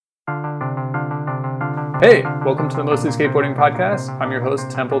Hey, welcome to the Mostly Skateboarding Podcast. I'm your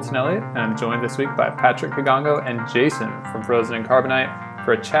host, Temple Tonelli, and I'm joined this week by Patrick Kagongo and Jason from Frozen and Carbonite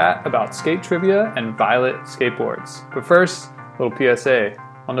for a chat about skate trivia and Violet skateboards. But first, a little PSA.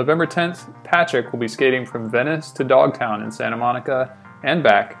 On November 10th, Patrick will be skating from Venice to Dogtown in Santa Monica and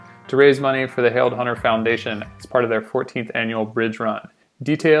back to raise money for the Hailed Hunter Foundation as part of their 14th annual Bridge Run.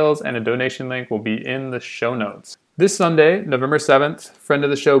 Details and a donation link will be in the show notes. This Sunday, November 7th, friend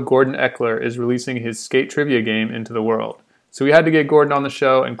of the show Gordon Eckler is releasing his skate trivia game into the world. So we had to get Gordon on the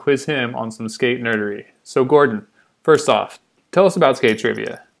show and quiz him on some skate nerdery. So Gordon, first off, tell us about skate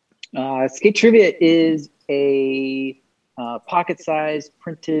trivia. Skate trivia is a pocket-sized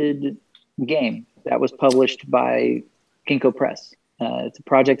printed game that was published by Ginkgo Press. It's a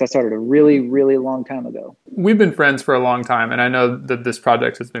project I started a really, really long time ago. We've been friends for a long time, and I know that this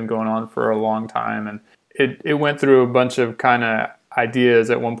project has been going on for a long time, and it went through a bunch of kind of ideas.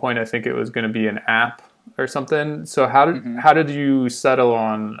 At one point, I think it was going to be an app or something. So how did you settle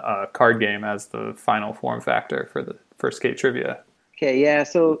on a card game as the final form factor for skate trivia? Okay, yeah.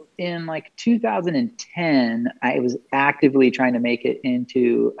 So in like 2010, I was actively trying to make it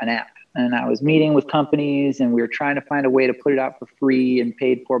into an app. And I was meeting with companies and we were trying to find a way to put it out for free and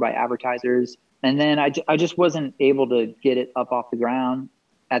paid for by advertisers. And then I just wasn't able to get it up off the ground.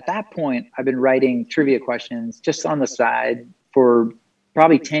 At that point, I've been writing trivia questions just on the side for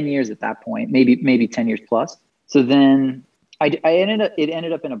probably 10 years at that point, maybe 10 years plus. So then it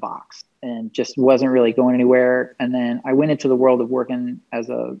ended up in a box and just wasn't really going anywhere. And then I went into the world of working as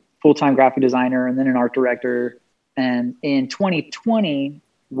a full-time graphic designer and then an art director. And in 2020,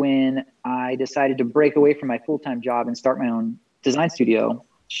 when I decided to break away from my full-time job and start my own design studio,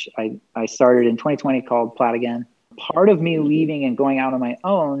 which I started in 2020 called Plaid Again. Part of me leaving and going out on my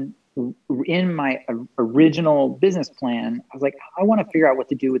own, in my original business plan, I was like, I want to figure out what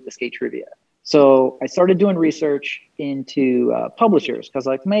to do with the skate trivia. So I started doing research into publishers because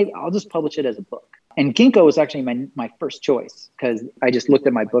like, maybe I'll just publish it as a book. And Ginkgo was actually my first choice because I just looked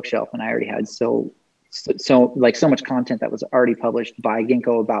at my bookshelf and I already had so much content that was already published by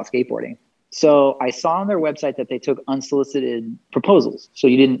Ginkgo about skateboarding. So I saw on their website that they took unsolicited proposals. So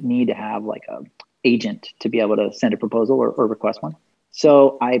you didn't need to have like a agent to be able to send a proposal or request one.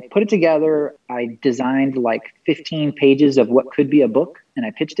 So I put it together. I designed like 15 pages of what could be a book and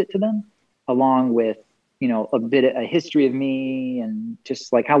I pitched it to them along with, a history of me and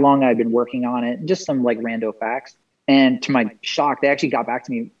just like how long I've been working on it and just some like rando facts. And to my shock, they actually got back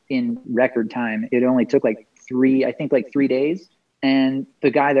to me in record time. It only took like 3 days. And the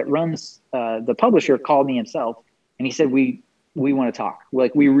guy that runs the publisher called me himself and he said, we want to talk.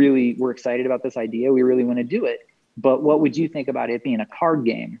 Like, we're excited about this idea. We really want to do it. But what would you think about it being a card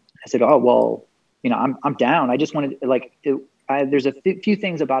game? I said, oh, well, I'm down. I just wanted there's a few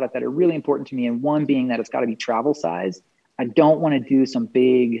things about it that are really important to me. And one being that it's got to be travel size. I don't want to do some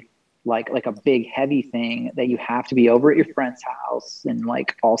big, like a big heavy thing that you have to be over at your friend's house and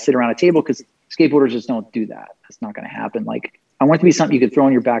like all sit around a table because skateboarders just don't do that. That's not going to happen. Like, I want it to be something you could throw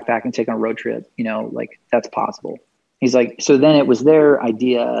in your backpack and take on a road trip, like that's possible. He's like, so then it was their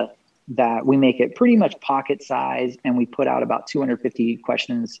idea that we make it pretty much pocket size and we put out about 250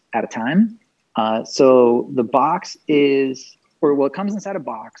 questions at a time. So the box it comes inside a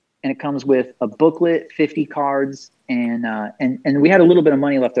box and it comes with a booklet, 50 cards, and we had a little bit of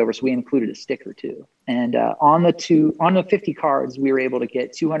money left over, so we included a sticker too. And on the 50 cards, we were able to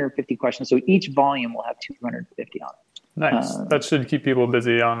get 250 questions. So each volume will have 250 on it. Nice. That should keep people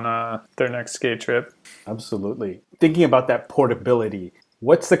busy on their next skate trip. Absolutely. Thinking about that portability,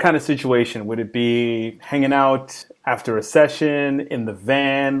 what's the kind of situation? Would it be hanging out after a session in the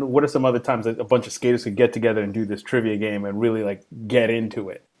van? What are some other times that a bunch of skaters could get together and do this trivia game and really like get into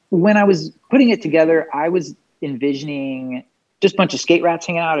it? When I was putting it together, I was envisioning just a bunch of skate rats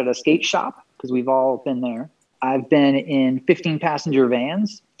hanging out at a skate shop because we've all been there. I've been in 15-passenger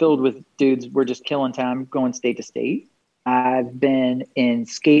vans filled with dudes. We're just killing time going state to state. I've been in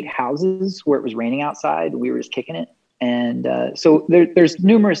skate houses where it was raining outside. We were just kicking it. And so there's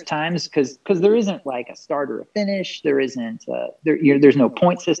numerous times because there isn't like a start or a finish. There isn't there's no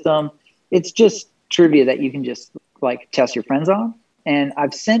point system. It's just trivia that you can just like test your friends on. And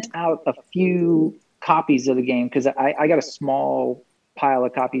I've sent out a few copies of the game because I got a small pile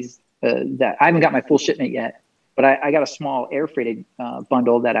of copies that I haven't got my full shipment yet, but I got a small air freighted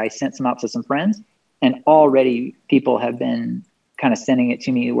bundle that I sent some out to some friends. And already people have been kind of sending it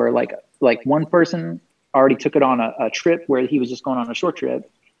to me where like one person already took it on a trip where he was just going on a short trip.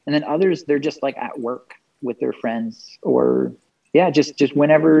 And then others, they're just like at work with their friends or just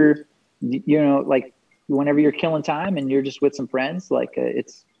whenever, like whenever you're killing time and you're just with some friends, like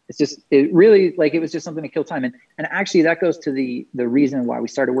it's It's just, it really, like, it was just something to kill time. And actually that goes to the reason why we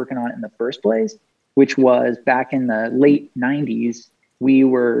started working on it in the first place, which was back in the late 90s. We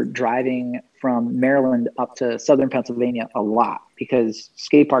were driving from Maryland up to Southern Pennsylvania a lot because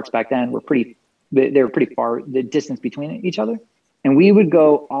skate parks back then were they were pretty far, the distance between each other. And we would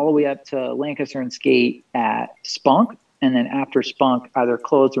go all the way up to Lancaster and skate at Spunk. And then after Spunk either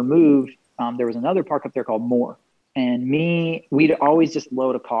closed or moved, there was another park up there called Moore. And we'd always just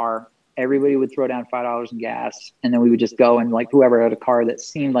load a car. Everybody would throw down $5 in gas. And then we would just go, and like whoever had a car that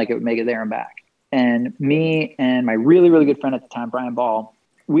seemed like it would make it there and back. And me and my really, really good friend at the time, Brian Ball,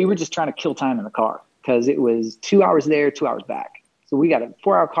 we were just trying to kill time in the car because it was 2 hours there, 2 hours back. So we got a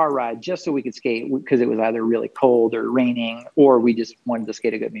 4-hour car ride just so we could skate because it was either really cold or raining, or we just wanted to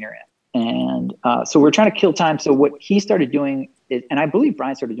skate a good mirror in. And so we're trying to kill time. So what he started doing is, and I believe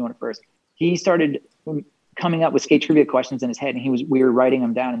Brian started doing it first, he started coming up with skate trivia questions in his head, and we were writing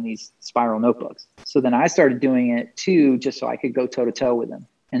them down in these spiral notebooks. So then I started doing it too, just so I could go toe to toe with him.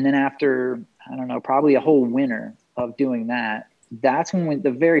 And then after, I don't know, probably a whole winter of doing that, that's when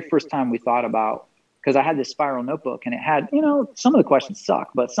the very first time we thought about, because I had this spiral notebook and it had, some of the questions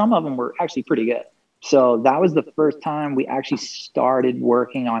suck, but some of them were actually pretty good. So that was the first time we actually started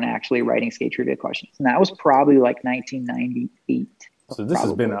working on actually writing skate trivia questions. And that was probably like 1998. So this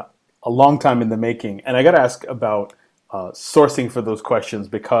has been a long time in the making. And I got to ask about sourcing for those questions,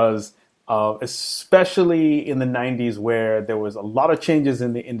 because especially in the 90s where there was a lot of changes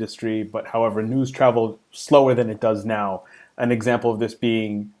in the industry, but however, news traveled slower than it does now. An example of this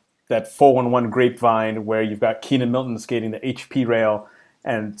being that 411 Grapevine, where you've got Keenan Milton skating the HP rail,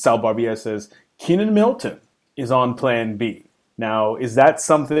 and Sal Barbier says, Keenan Milton is on plan B. Now, is that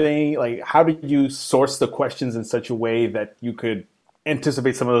something, like, how did you source the questions in such a way that you could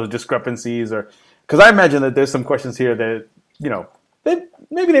anticipate some of those discrepancies? Or, because I imagine that there's some questions here that,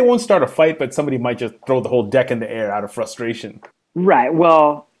 maybe they won't start a fight, but somebody might just throw the whole deck in the air out of frustration. Right.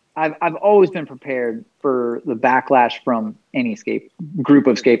 Well, I've always been prepared for the backlash from any group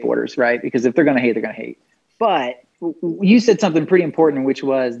of skateboarders, right? Because if they're going to hate, they're going to hate. But you said something pretty important, which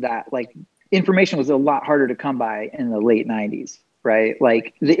was that, like, information was a lot harder to come by in the late 90s, right?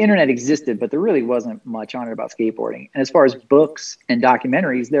 Like, the internet existed, but there really wasn't much on it about skateboarding. And as far as books and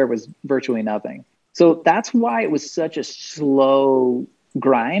documentaries, there was virtually nothing. So that's why it was such a slow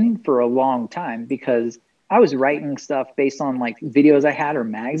grind for a long time, because I was writing stuff based on like videos I had or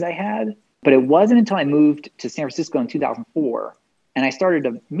mags I had. But it wasn't until I moved to San Francisco in 2004 and I started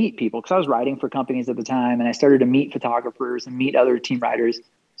to meet people, because I was writing for companies at the time, and I started to meet photographers and meet other team writers.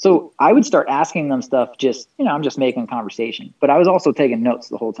 So I would start asking them stuff, just, I'm just making conversation, but I was also taking notes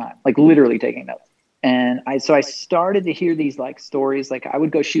the whole time, like literally taking notes. And I started to hear these like stories. Like, I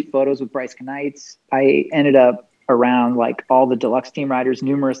would go shoot photos with Bryce Knights. I ended up around like all the deluxe team riders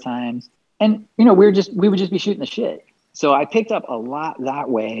numerous times. And, we would just be shooting the shit. So I picked up a lot that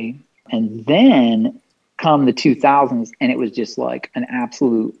way. And then come the 2000s, and it was just like an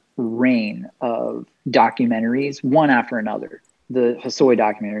absolute rain of documentaries, one after another. The Hosoi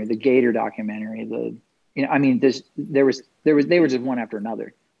documentary, the Gator documentary, they were just one after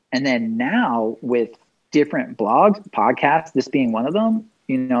another. And then now with different blogs, podcasts, this being one of them,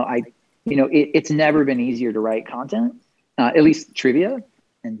 it's never been easier to write content, at least trivia.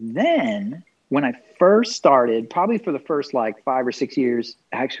 And then when I first started, probably for the first like 5 or 6 years,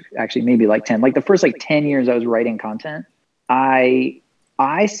 actually maybe like 10, like the first like 10 years I was writing content, I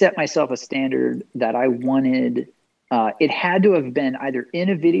set myself a standard that I wanted. It had to have been either in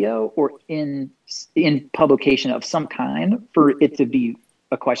a video or in publication of some kind for it to be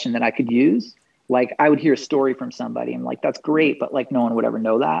a question that I could use. Like, I would hear a story from somebody and like, that's great, but like no one would ever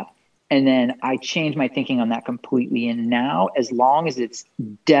know that. And then I changed my thinking on that completely. And now, as long as it's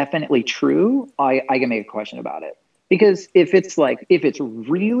definitely true, I can make a question about it. Because if it's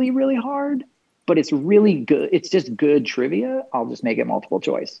really, really hard, but it's really good, it's just good trivia, I'll just make it multiple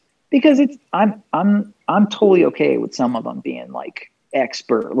choice. Because I'm totally okay with some of them being like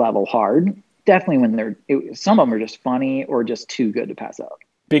expert level hard. Definitely when some of them are just funny or just too good to pass up.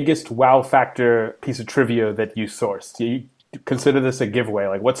 Biggest wow factor piece of trivia that you sourced? Do you consider this a giveaway?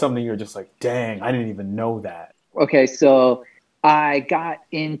 Like, what's something you're just like, dang, I didn't even know that? Okay, so I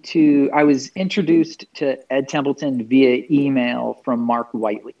was introduced to Ed Templeton via email from Mark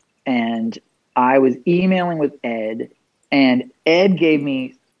Whiteley. And I was emailing with Ed, and Ed gave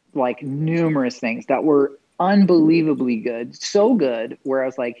me like numerous things that were unbelievably good. So good, where I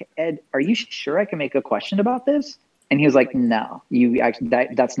was like, Ed, are you sure I can make a question about this? And he was like, no,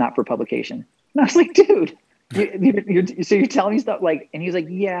 that's not for publication. And I was like, dude, so you're telling me stuff like, and he was like,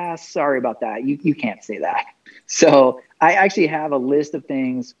 yeah, sorry about that. You can't say that. So I actually have a list of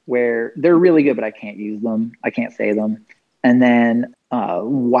things where they're really good, but I can't use them. I can't say them. And then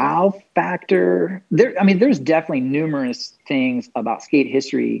wow factor. There's definitely numerous things about skate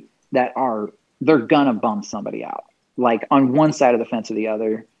history that they're gonna bum somebody out, like on one side of the fence or the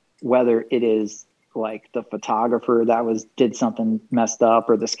other, whether it is like the photographer that did something messed up,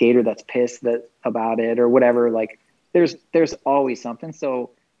 or the skater that's pissed about it, or whatever. Like there's always something.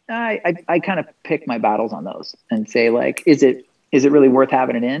 So I kind of pick my battles on those and say, like, is it really worth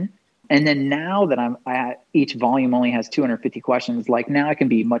having it in? And then now that each volume only has 250 questions, like now I can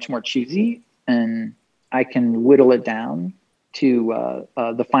be much more choosy, and I can whittle it down to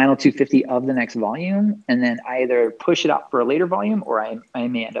the final 250 of the next volume, and then I either push it out for a later volume, or I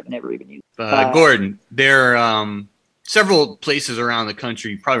may end up never even using it. Gordon, there are several places around the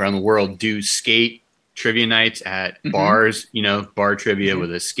country, probably around the world, do skate trivia nights at bars, bar trivia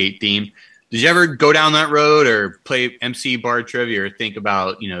with a skate theme. Did you ever go down that road or play MC bar trivia, or think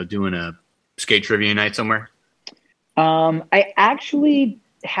about, doing a skate trivia night somewhere? I actually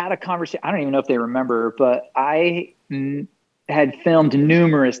had a conversation. I don't even know if they remember, but I had filmed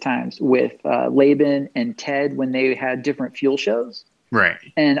numerous times with Laban and Ted when they had different fuel shows. Right.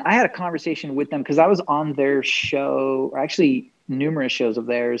 And I had a conversation with them because I was on their show, or actually numerous shows of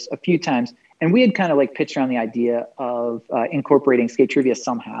theirs, a few times. And we had kind of like pitched around the idea of incorporating skate trivia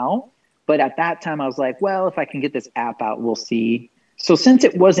somehow. But at that time I was like, well, if I can get this app out, we'll see. So since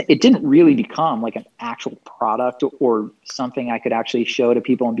it didn't really become like an actual product or something I could actually show to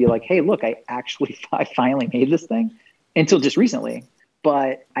people and be like, hey, look, I finally made this thing, until just recently.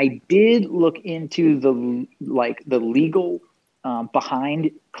 But I did look into the legal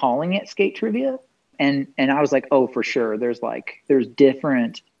behind calling it skate trivia. And I was like, oh, for sure. There's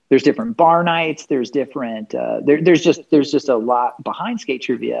different bar nights. There's different, there's just a lot behind skate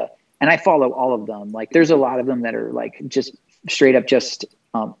trivia. And I follow all of them. Like there's a lot of them that are like just straight up just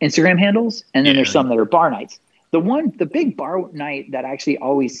Instagram handles. And then there's some that are bar nights. The big bar night that I actually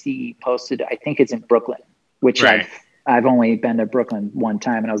always see posted, I think it's in Brooklyn, which right. I've only been to Brooklyn one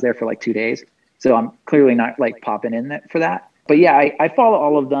time, and I was there for like 2 days. So I'm clearly not like popping in for that. But yeah, I follow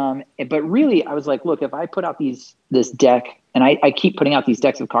all of them. But really I was like, look, if I put out this deck, and I keep putting out these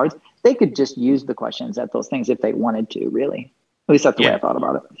decks of cards, they could just use the questions at those things if they wanted to, really. At least that's the way I thought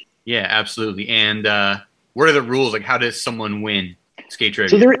about it. Yeah, absolutely. And what are the rules? Like, how does someone win skate trivia?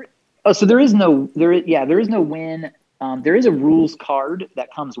 So there is no win. There is a rules card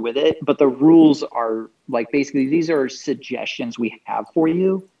that comes with it, but the rules are like, basically these are suggestions we have for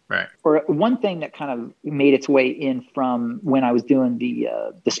you. Right. Or one thing that kind of made its way in from when I was doing the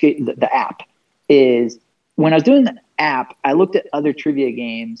app is, when I was doing the app, I looked at other trivia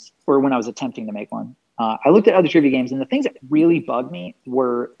games, or when I was attempting to make one, I looked at other trivia games, and the things that really bugged me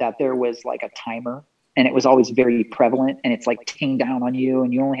were that there was like a timer, and it was always very prevalent, and it's like ticking down on you,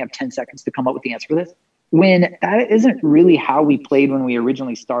 and you only have 10 seconds to come up with the answer for this. When that isn't really how we played when we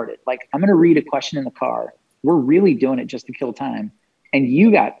originally started. Like, I'm going to read a question in the car. We're really doing it just to kill time. And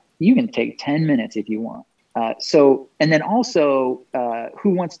you can take 10 minutes if you want. And then also, Who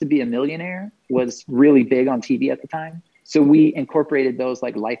Wants to Be a Millionaire was really big on TV at the time. So we incorporated those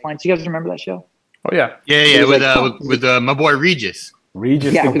like lifelines. You guys remember that show? Oh yeah. Yeah. With my boy Regis.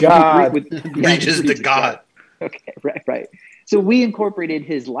 Regis the God. Regis the God. Okay. Right. So we incorporated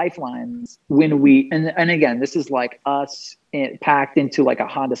his lifelines when and again, this is like us packed into like a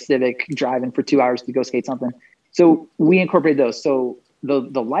Honda Civic driving for 2 hours to go skate something. So we incorporated those. So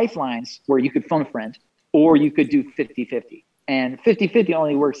the lifelines where you could phone a friend, or you could do 50-50. And 50-50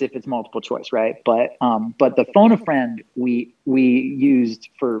 only works if it's multiple choice, right? But the phone a friend we've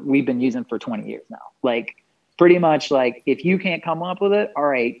been using for 20 years now. Like, pretty much, like, if you can't come up with it, all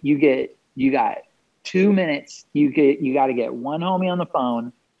right, you got 2 minutes. You got to get one homie on the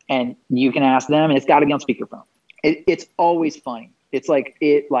phone, and you can ask them, and it's got to be on speakerphone. It's always funny. It's like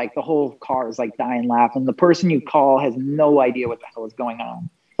the whole car is like dying laughing. The person you call has no idea what the hell is going on.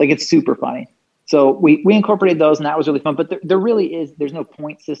 Like, it's super funny. So we incorporated those, and that was really fun. But there's no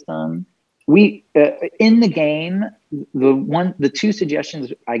point system. We in the game, the two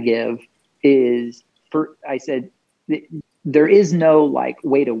suggestions I give is, I said there is no like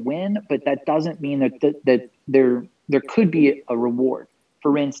way to win, but that doesn't mean that there could be a reward.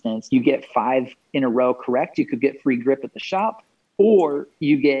 For instance, you get 5 in a row correct, you could get free grip at the shop, or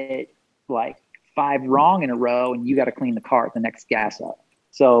you get like 5 wrong in a row and you got to clean the car at the next gas up.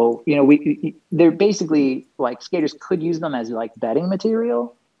 So, they're basically like, skaters could use them as like betting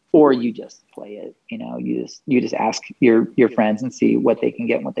material, or you just play it, you just ask your friends and see what they can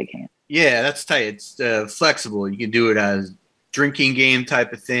get and what they can't. Yeah, that's tight. It's flexible. You can do it as drinking game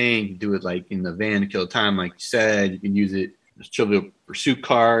type of thing. You can do it like in the van to kill time, like you said. You can use it as Trivial Pursuit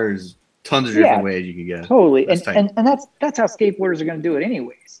cars. Tons of different ways you can get. Totally. And that's how skateboarders are going to do it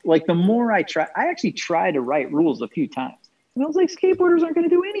anyways. Like the more I actually tried to write rules a few times. And I was like, skateboarders aren't going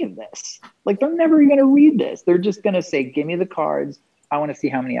to do any of this. Like they're never going to read this. They're just going to say, give me the cards. I want to see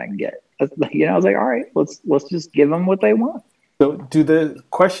how many I can get. I was like, all right, let's just give them what they want. So do the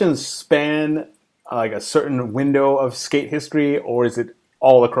questions span like a certain window of skate history, or is it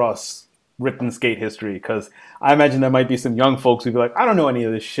all across written skate history? Because I imagine there might be some young folks who'd be like, I don't know any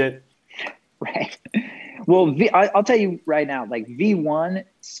of this shit. Right. Well, I'll tell you right now, like V1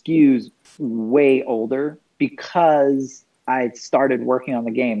 skews way older because I started working on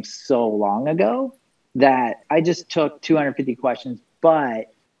the game so long ago that I just took 250 questions.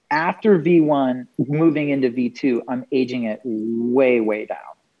 But after V1, moving into V2, I'm aging it way down,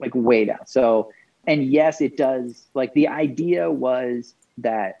 like way down. So, and yes, it does. Like the idea was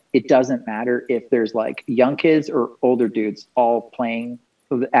that it doesn't matter if there's like young kids or older dudes all playing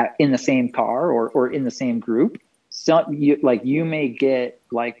in the same car or in the same group. So you may get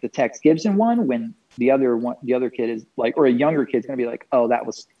like the Tex Gibson one when the other kid is like, or a younger kid's going to be like, oh, that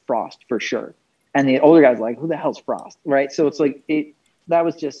was Frost for sure. And the older guy's like, who the hell's Frost? Right. So it's like, that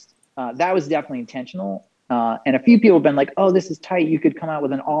was definitely intentional. And a few people have been like, oh, this is tight. You could come out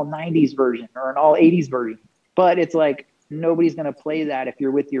with an all 90s version or an all 80s version. But it's like, nobody's going to play that if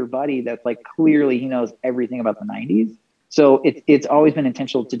you're with your buddy that's like, clearly he knows everything about the 90s. So it's always been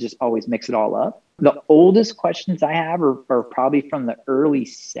intentional to just always mix it all up. The oldest questions I have are probably from the early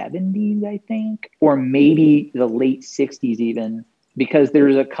 70s, I think, or maybe the late 60s even, because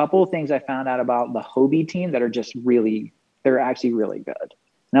there's a couple of things I found out about the Hobie team that are just they're actually really good.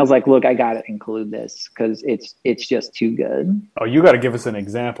 And I was like, look, I got to include this because it's just too good. Oh, you got to give us an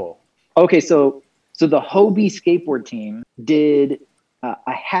example. Okay, so the Hobie skateboard team did a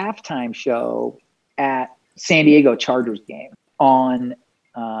halftime show at San Diego Chargers game on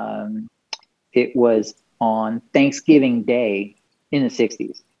it was on Thanksgiving Day in the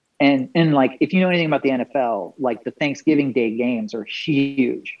 60s. And like if you know anything about the NFL, like the Thanksgiving Day games are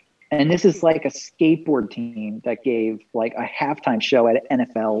huge. And this is like a skateboard team that gave like a halftime show at an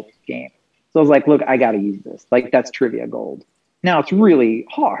NFL game. So I was like, look, I got to use this. Like that's trivia gold. Now it's really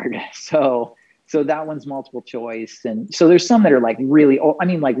hard. So that one's multiple choice. And so there's some that are like really old. I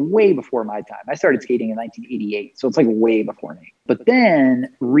mean, like way before my time. I started skating in 1988. So it's like way before me. But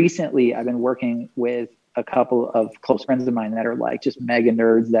then recently I've been working with a couple of close friends of mine that are like just mega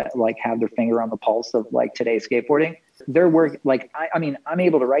nerds that like have their finger on the pulse of like today's skateboarding. Their work, like, I mean, I'm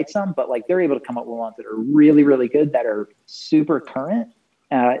able to write some, but like they're able to come up with ones that are really, really good, that are super current.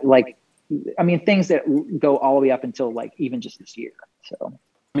 Things that go all the way up until like even just this year. So.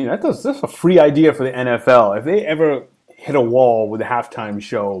 I mean, that's a free idea for the NFL. If they ever hit a wall with a halftime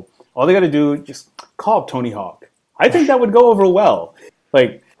show, all they got to do is just call up Tony Hawk. I think that would go over well.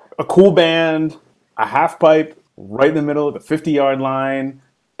 Like a cool band, a half pipe right in the middle of the 50-yard line,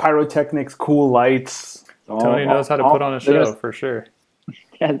 pyrotechnics, cool lights. Tony knows how to put on a show for sure.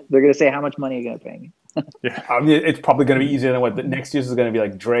 Yeah, they're going to say, how much money are you going to pay me? Yeah, I mean, it's probably going to be easier than what the next year's is going to be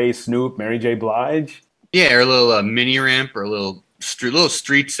like Dre, Snoop, Mary J. Blige. Yeah, or a little mini ramp or a little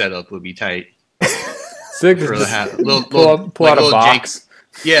street setup would be tight. Sick. Pull out a box.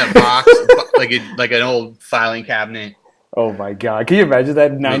 Box like an old filing cabinet. Oh my God! Can you imagine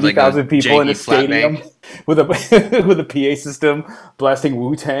that 90,000 people in a stadium with a PA system blasting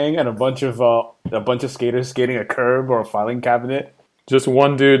Wu-Tang and a bunch of skaters skating a curb or a filing cabinet? Just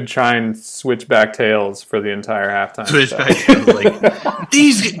one dude trying switchback tails for the entire halftime. Switchback tails, like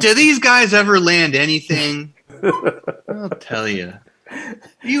do these guys ever land anything? I'll tell you.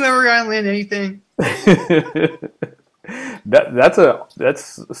 You ever guys land anything?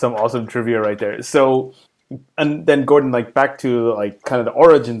 That's some awesome trivia right there. So. And then Gordon, like back to like kind of the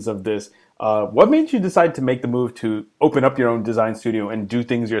origins of this. What made you decide to make the move to open up your own design studio and do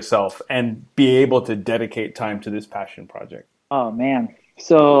things yourself and be able to dedicate time to this passion project? Oh man.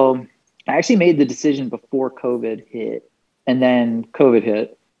 So I actually made the decision before COVID hit, and then COVID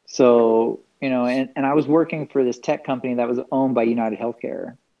hit. So, and I was working for this tech company that was owned by United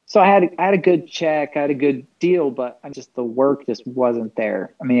Healthcare. So I had a good check, I had a good deal, but the work just wasn't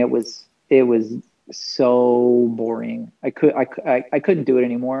there. I mean, it was so boring. I couldn't do it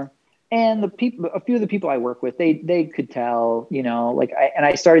anymore. And a few of the people I work with, they could tell,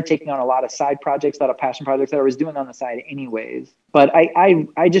 I started taking on a lot of side projects, a lot of passion projects that I was doing on the side anyways. But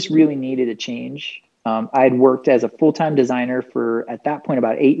I just really needed a change. I had worked as a full-time designer for, at that point,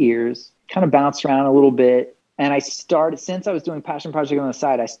 about 8 years, kind of bounced around a little bit. And since I was doing passion project on the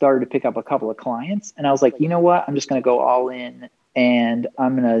side, I started to pick up a couple of clients, and I was like, you know what? I'm just going to go all in, and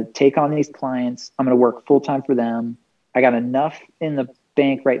I'm going to take on these clients. I'm going to work full time for them. I got enough in the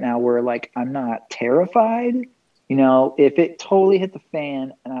bank right now where like, I'm not terrified. You know, if it totally hit the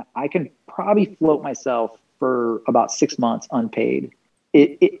fan, and I can probably float myself for about 6 months unpaid,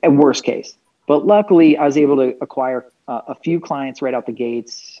 at worst case. But luckily, I was able to acquire a few clients right out the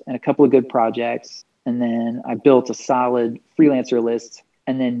gates and a couple of good projects. And then I built a solid freelancer list.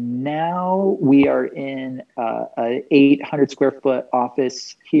 And then now we are in an 800 square foot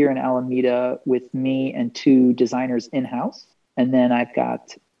office here in Alameda with me and 2 designers in-house. And then I've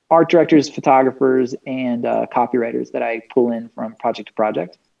got art directors, photographers, and copywriters that I pull in from project to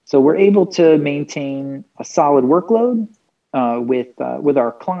project. So we're able to maintain a solid workload with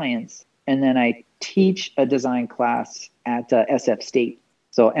our clients. And then I teach a design class at SF State.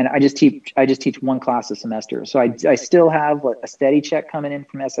 So, and I just teach one class a semester. So I still have a steady check coming in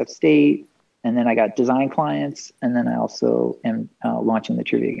from SF State, and then I got design clients, and then I also am launching the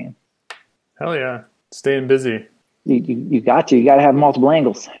trivia game. Hell yeah, staying busy. You got to have multiple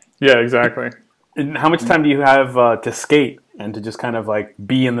angles. Yeah, exactly. And how much time do you have to skate and to just kind of like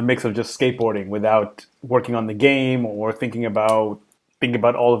be in the mix of just skateboarding without working on the game or thinking about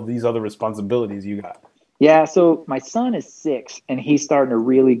all of these other responsibilities you got? Yeah, so my son is 6, and he's starting to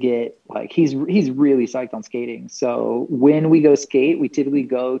really get like he's really psyched on skating. So when we go skate, we typically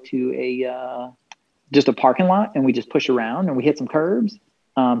go to just a parking lot, and we just push around and we hit some curbs.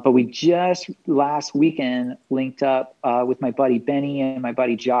 But we just last weekend linked up with my buddy Benny and my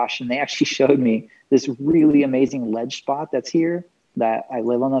buddy Josh, and they actually showed me this really amazing ledge spot that's here that I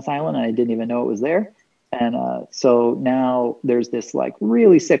live on this island, and I didn't even know it was there. And so now there's this like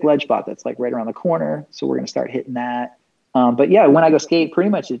really sick ledge spot that's like right around the corner. So we're going to start hitting that. But yeah, when I go skate, pretty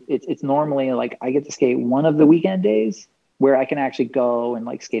much it's normally like I get to skate one of the weekend days where I can actually go and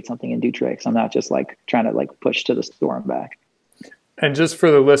like skate something and do tricks. I'm not just like trying to like push to the store and back. And just for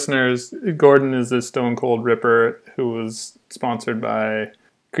the listeners, Gordon is a Stone Cold Ripper who was sponsored by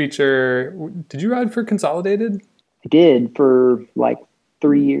Creature. Did you ride for Consolidated? I did for like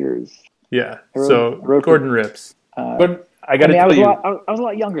 3 years. Yeah. So Gordon rips. But I got to tell you, I was a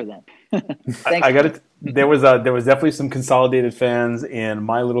lot younger then. I got it. There was definitely some Consolidated fans in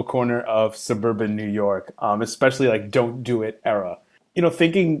my little corner of suburban New York, especially like Don't Do It era. You know,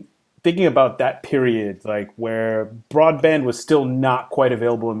 thinking about that period, like where broadband was still not quite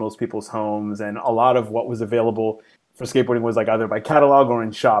available in most people's homes, and a lot of what was available for skateboarding was like either by catalog or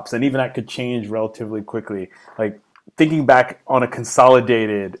in shops, and even that could change relatively quickly. Like thinking back on a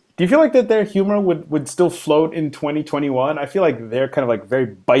Consolidated, do you feel like that their humor would still float in 2021? I feel like their kind of like very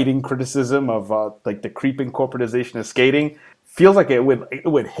biting criticism of like the creeping corporatization of skating feels like it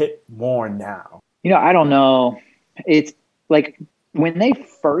would hit more now. You know, I don't know. It's like when they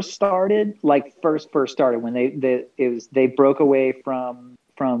first started, like first started, when they broke away from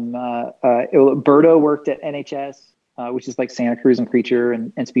Berto worked at NHS, which is like Santa Cruz and Creature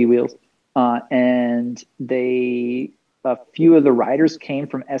and Speed Wheels. And a few of the riders came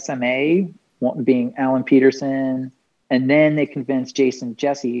from SMA, one being Alan Peterson, and then they convinced Jason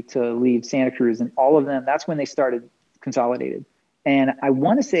Jesse to leave Santa Cruz, and all of them, that's when they started Consolidated. And I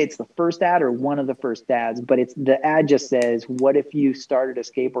want to say it's the first ad or one of the first ads, but the ad just says, what if you started a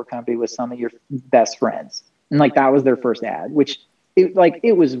skateboard company with some of your best friends? And like, that was their first ad, which it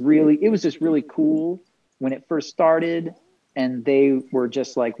was just really cool when it first started. And they were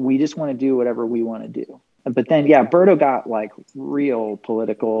just like, we just want to do whatever we want to do. But then, yeah, Berto got like real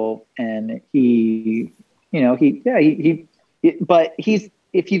political, and but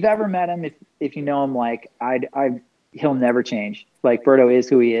if you've ever met him, if you know him, like he'll never change. Like Berto is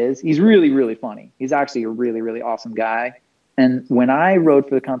who he is. He's really, really funny. He's actually a really, really awesome guy. And when I rode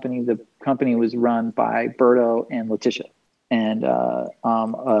for the company was run by Berto and Letitia. And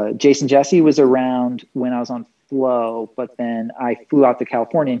Jason Jesse was around when I was on Flow, but then I flew out to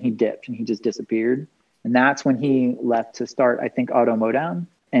California and he dipped and he just disappeared. And that's when he left to start, I think, Auto Modown.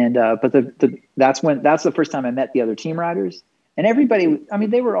 And but that's the first time I met the other team riders. And everybody, I mean,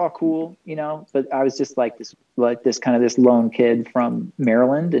 they were all cool, you know, but I was just like this lone kid from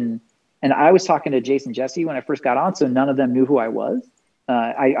Maryland. And I was talking to Jason Jesse when I first got on, so none of them knew who I was.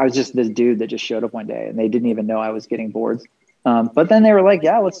 I was just this dude that just showed up one day, and they didn't even know I was getting boards. But then they were like,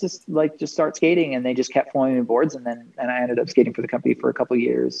 yeah, let's just start skating. And they just kept flowing me boards. And I ended up skating for the company for a couple of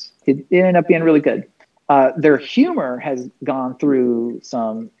years. It ended up being really good. Their humor has gone through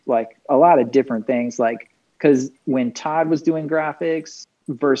a lot of different things, like, because when Todd was doing graphics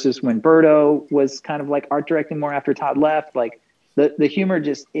versus when Berto was kind of like art directing more after Todd left, like the humor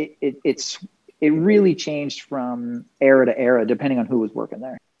just, it it really changed from era to era depending on who was working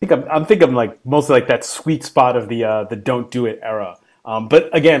there. I'm thinking like mostly like that sweet spot of the don't do it era. But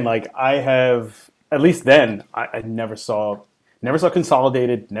again, like I have, at least then, I never saw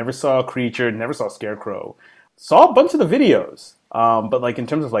Consolidated, never saw Creature, never saw Scarecrow. Saw a bunch of the videos, but like in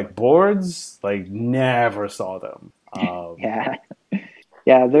terms of like boards, like never saw them.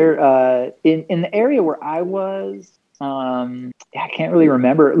 Yeah, they're in the area where I was. I can't really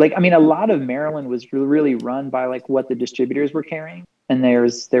remember. Like, I mean, a lot of Maryland was really run by like what the distributors were carrying, and there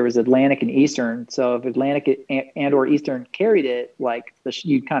was Atlantic and Eastern. So if Atlantic and or Eastern carried it, like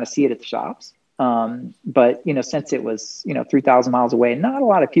you'd kind of see it at the shops. But since it was 3,000 miles away, not a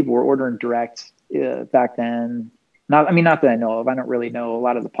lot of people were ordering direct back then. Not that I know of. I don't really know a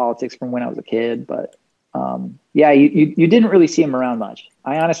lot of the politics from when I was a kid, but you didn't really see them around much.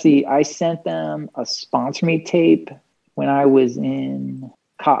 I sent them a Sponsor Me tape when I was in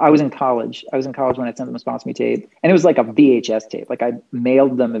college. I was in college when I sent them a Sponsor Me tape, and it was like a VHS tape. Like I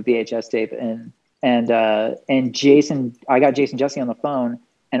mailed them a VHS tape, and Jason, I got Jason Jesse on the phone,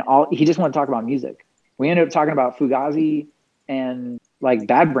 and he just wanted to talk about music. We ended up talking about Fugazi and like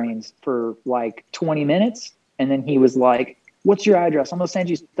Bad Brains for like 20 minutes. And then he was like, "What's your address? I'm going to send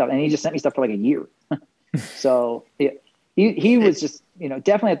you stuff." And he just sent me stuff for like a year. So he was just,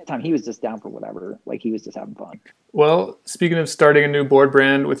 definitely at the time, he was just down for whatever. Like he was just having fun. Well, speaking of starting a new board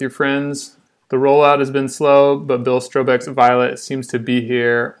brand with your friends, the rollout has been slow, but Bill Strobeck's Violet seems to be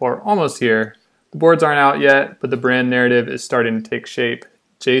here or almost here. The boards aren't out yet, but the brand narrative is starting to take shape.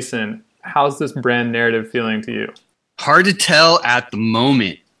 Jason, how's this brand narrative feeling to you? Hard to tell at the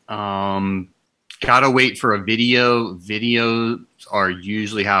moment. Gotta wait for a video. Videos are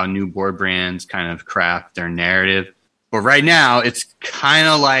usually how new board brands kind of craft their narrative. But right now, it's kind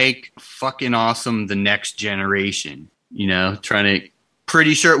of like fucking awesome the next generation.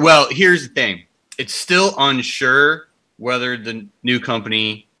 Pretty sure. Well, here's the thing. It's still unsure whether the new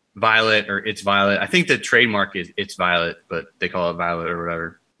company, Violet or It's Violet, I think the trademark is It's Violet, but they call it Violet or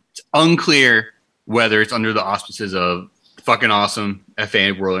whatever. It's unclear whether it's under the auspices of fucking awesome,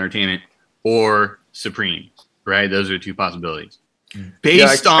 FA World Entertainment, or Supreme, right? Those are two possibilities.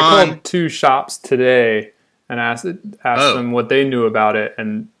 Based on... I called two shops today and asked them what they knew about it,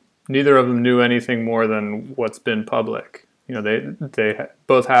 and neither of them knew anything more than what's been public. They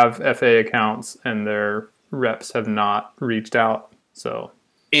both have FA accounts, and their reps have not reached out. So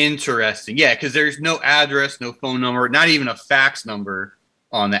interesting. Yeah, because there's no address, no phone number, not even a fax number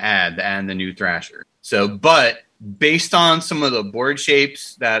on the ad and the new Thrasher. So, but based on some of the board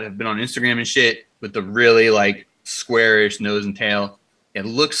shapes that have been on Instagram and shit with the really like squarish nose and tail, it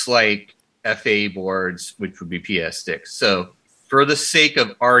looks like FA boards, which would be PS sticks. So for the sake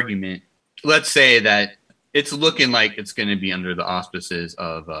of argument, let's say that it's looking like it's going to be under the auspices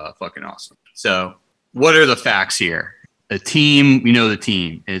of fucking awesome. So what are the facts here? The team, we know the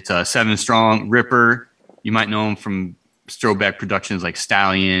team. It's 7 strong. Ripper, you might know him from Strobeck Productions like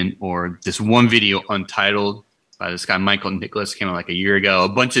Stallion, or this one video Untitled by this guy Michael Nicholas, came out like a year ago. A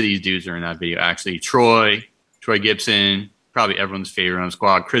bunch of these dudes are in that video actually. Troy Gibson, probably everyone's favorite on the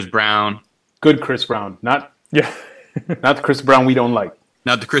squad. Chris Brown, good Chris Brown, not the Chris Brown we don't like.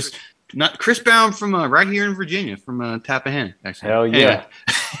 Not Chris Brown from right here in Virginia, from Tappahannock. Actually, hell yeah.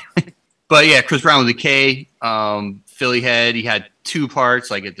 Anyway. But yeah, Chris Brown with a K, Philly head. He had 2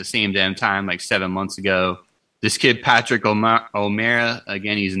 parts like at the same damn time, like 7 months ago. This kid, Patrick O'Mara,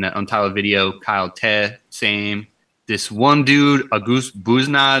 again, he's in that Untitled video. Kyle Te, same. This one dude, Auguste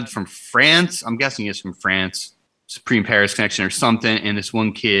Bouznad from France. I'm guessing he's from France. Supreme Paris Connection or something. And this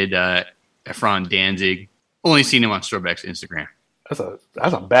one kid, Efron Danzig. Only seen him on Strobeck's Instagram. That's a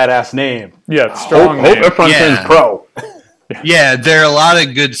badass name. Yeah, strong hope name. Efron turns pro. Yeah, there are a lot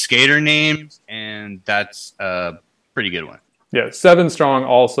of good skater names, and that's a pretty good one. Yeah, 7 strong,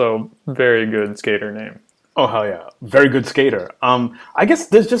 also very good skater name. Oh, hell yeah. Very good skater. I guess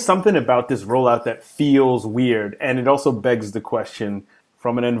there's just something about this rollout that feels weird, and it also begs the question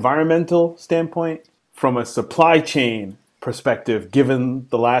from an environmental standpoint, from a supply chain perspective, given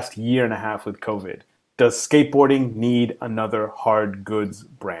the last year and a half with COVID. Does skateboarding need another hard goods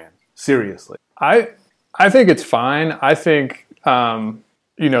brand? Seriously. I think it's fine. I think,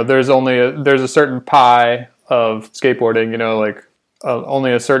 there's a certain pie of skateboarding,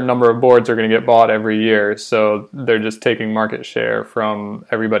 only a certain number of boards are going to get bought every year. So they're just taking market share from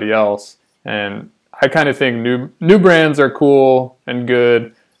everybody else. And I kind of think new brands are cool and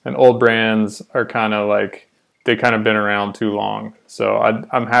good, and old brands are kind of like, they kind of been around too long. So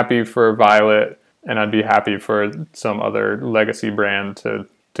I'm happy for Violet, and I'd be happy for some other legacy brand to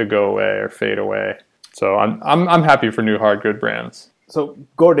go away or fade away. So I'm happy for new hard good brands. So,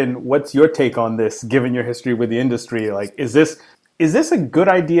 Gordon, what's your take on this, given your history with the industry? Like, is this a good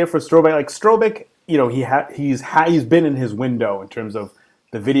idea for Strobic? Like, Strobic, he's been in his window in terms of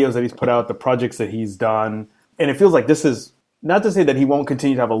the videos that he's put out, the projects that he's done. And it feels like this is, not to say that he won't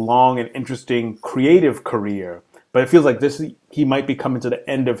continue to have a long and interesting creative career, but it feels like he might be coming to the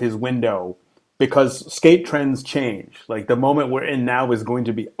end of his window because skate trends change. Like, the moment we're in now is going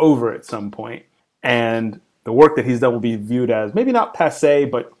to be over at some point. And the work that he's done will be viewed as maybe not passé,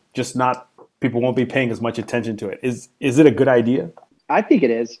 but just not, people won't be paying as much attention to it. Is it a good idea? I think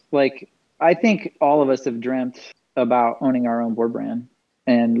it is. Like, I think all of us have dreamt about owning our own board brand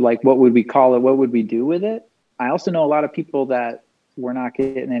and like, what would we call it? What would we do with it? I also know a lot of people that were not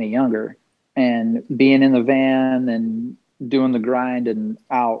getting any younger and being in the van and doing the grind and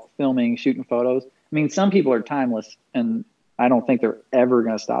out filming, shooting photos. I mean, some people are timeless and I don't think they're ever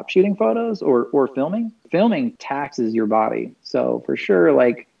going to stop shooting photos or filming. Filming taxes your body. So for sure,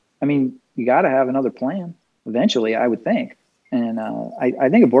 like, I mean, you got to have another plan eventually, I would think. And I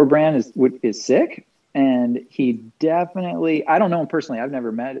think a board brand is sick. And he definitely, I don't know him personally. I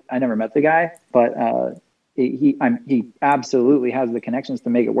never met the guy, but he absolutely has the connections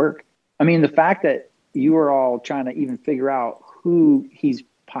to make it work. I mean, the fact that you are all trying to even figure out who he's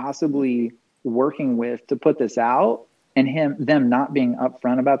possibly working with to put this out, and them not being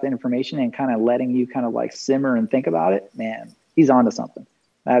upfront about the information and kind of letting you kind of like simmer and think about it, man, he's onto something.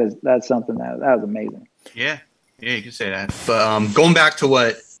 That's something that was amazing. Yeah, you can say that. But going back to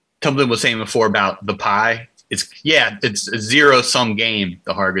what Tumbling was saying before about the pie, it's a zero-sum game,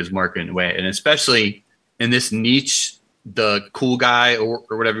 the Hargreaves market in a way, and especially in this niche, the cool guy or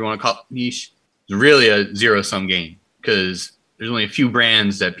whatever you want to call it, niche, is really a zero-sum game because there's only a few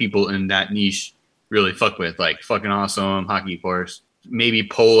brands that people in that niche really fuck with, like Fucking Awesome, Hockey Force, maybe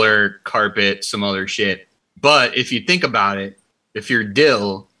Polar, Carpet, some other shit. But if you think about it, if you're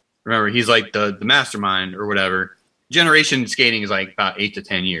Dill, remember he's like the mastermind or whatever. Generation skating is like about 8 to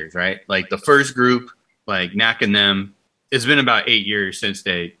 10 years, right? Like the first group, like Knack and them, it's been about 8 years since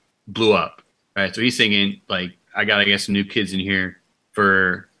they blew up, right? So he's thinking like, I gotta get some new kids in here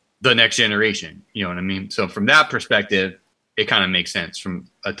for the next generation. You know what I mean? So from that perspective, it kind of makes sense from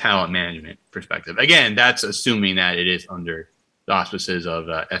a talent management perspective. Again, that's assuming that it is under the auspices of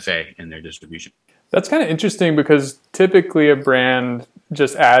FA and their distribution. That's kind of interesting because typically a brand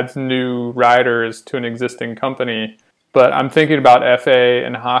just adds new riders to an existing company. But I'm thinking about FA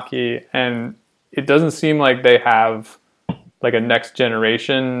and hockey, and it doesn't seem like they have like a next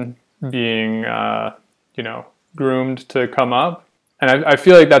generation being, groomed to come up. And I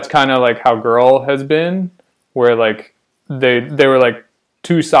feel like that's kind of like how Girl has been, where like they were like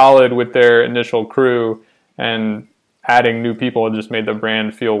too solid with their initial crew, and adding new people just made the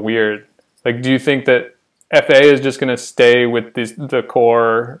brand feel weird. Like, do you think that FA is just going to stay with the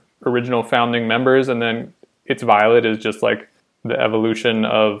core original founding members, and then It's Violet is just like the evolution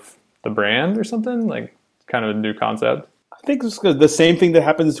of the brand or something? Like, kind of a new concept? I think it's the same thing that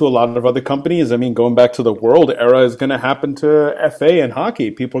happens to a lot of other companies. I mean, going back to the World era is going to happen to FA and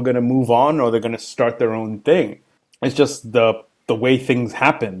hockey. People are going to move on, or they're going to start their own thing. It's just the way things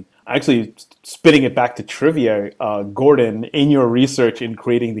happen. Actually, spitting it back to trivia, Gordon, in your research in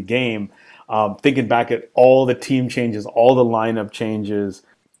creating the game, thinking back at all the team changes, all the lineup changes,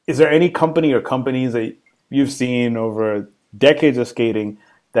 is there any company or companies that you've seen over decades of skating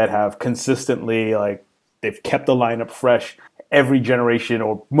that have consistently, like, they've kept the lineup fresh every generation,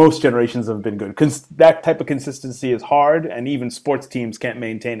 or most generations have been good? That type of consistency is hard, and even sports teams can't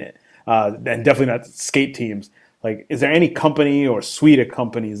maintain it, and definitely not skate teams. Like, is there any company or suite of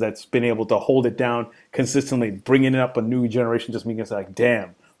companies that's been able to hold it down consistently, bringing up a new generation, just making us like,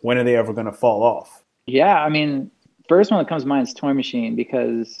 damn, when are they ever going to fall off? Yeah, I mean, first one that comes to mind is Toy Machine,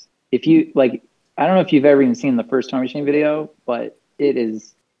 because if you, like, I don't know if you've ever even seen the first Toy Machine video, but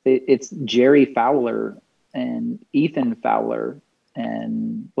it's Jerry Fowler and Ethan Fowler.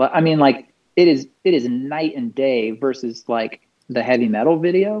 And, well, I mean, like, it is night and day versus, like, the heavy metal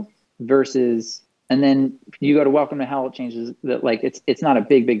video versus... And then you go to Welcome to Hell, it changes that, like, it's not a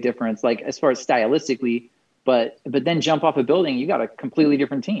big difference, like, as far as stylistically, but then jump off a building, you got a completely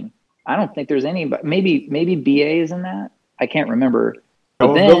different team. I don't think there's any, but maybe BA is in that. I can't remember.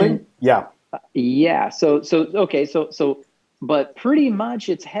 But then, building? Yeah. Yeah. So, okay. So, but pretty much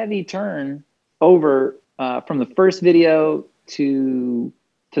it's heavy turn over from the first video to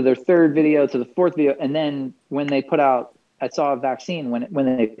their third video to the fourth video. And then when they put out, I saw a Vaccine when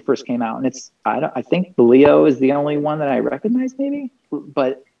they first came out, and I think the Leo is the only one that I recognize, maybe.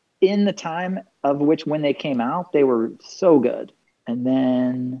 But in the time of which when they came out, they were so good. And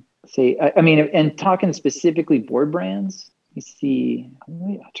then and talking specifically board brands, You see,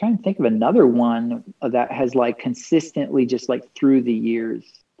 I'm trying to think of another one that has like consistently just like through the years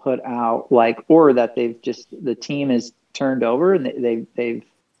put out like, or that the team has turned over and they've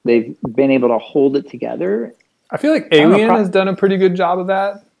been able to hold it together. I feel like Alien has done a pretty good job of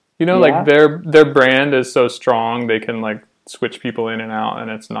that. You know, Yeah. like their brand is so strong they can like switch people in and out,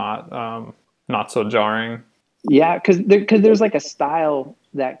 and it's not so jarring. Yeah, because there's like a style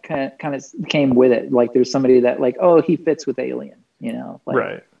that kind of came with it. Like there's somebody that like, oh, he fits with Alien, you know, like,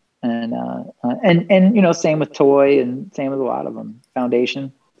 Right. and you know, same with Toy and same with a lot of them.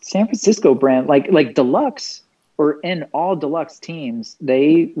 Foundation, San Francisco brand, like Deluxe or in all Deluxe teams,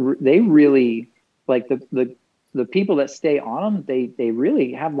 they really like the people that stay on them. They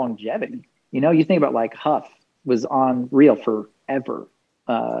really have longevity. You know, you think about like Huff was on Real forever.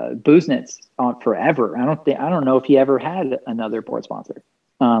 Booznitz on forever. I don't know if he ever had another board sponsor.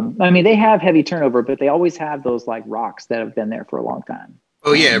 I mean, they have heavy turnover, but they always have those like rocks that have been there for a long time.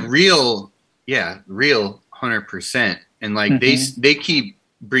 Oh yeah, Real 100%. And like they keep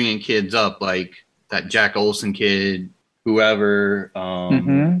bringing kids up, like that Jack Olson kid, whoever,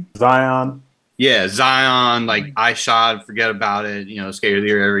 Zion. Yeah, Zion, like I Shot, forget about it, you know, Skater of the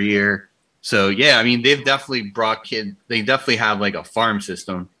Year every year. So yeah, I mean, they've definitely brought kids. They definitely have like a farm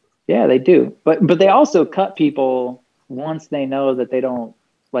system. Yeah, they do. But they also cut people once they know that they don't,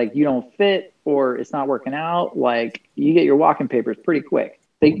 like, you don't fit or it's not working out. Like, you get your walking papers pretty quick.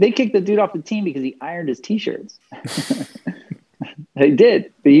 They kicked the dude off the team because he ironed his t-shirts. They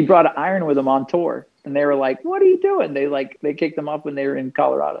did. But he brought an iron with him on tour, and they were like, "What are you doing?" They kicked him off when they were in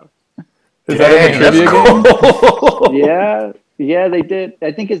Colorado. Is that in the trivia game? Yeah, they did.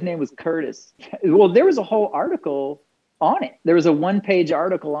 I think his name was Curtis. Well, there was a whole article on it. There was a one-page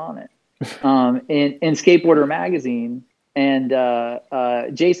article on it in Skateboarder magazine, and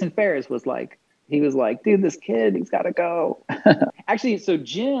Jason Ferris was like, dude, this kid, he's got to go. Actually, so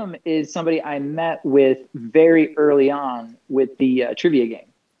Jim is somebody I met with very early on with the trivia game,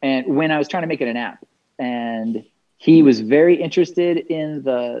 and when I was trying to make it an app, and he was very interested in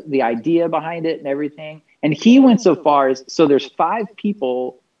the idea behind it and everything. And he went so far as, so there's 5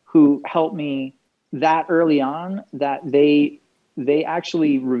 people who helped me that early on that they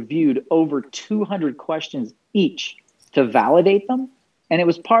actually reviewed over 200 questions each to validate them. And it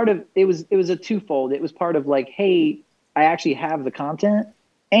was a twofold. It was part of like, hey, I actually have the content,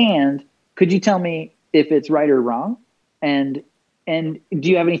 and could you tell me if it's right or wrong? And do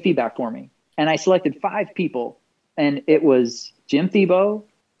you have any feedback for me? And I selected 5 people. And it was Jim Thiebaud,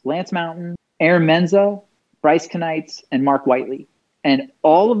 Lance Mountain, Aaron Menza, Bryce Knights, and Mark Whiteley. And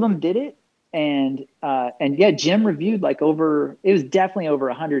all of them did it. And yeah, Jim reviewed it was definitely over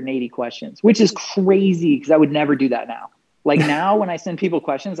 180 questions, which is crazy because I would never do that now. Like now when I send people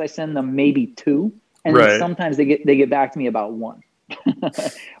questions, I send them maybe 2. And then sometimes they get back to me about 1.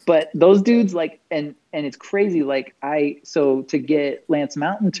 But those dudes and it's crazy. So to get Lance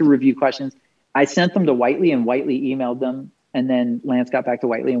Mountain to review questions, I sent them to Whiteley, and Whiteley emailed them, and then Lance got back to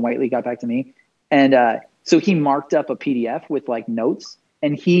Whiteley, and Whiteley got back to me. And so he marked up a PDF with like notes,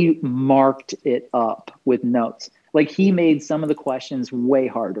 and he marked it up with notes. Like he made some of the questions way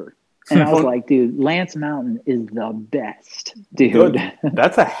harder. And I was like, dude, Lance Mountain is the best, dude.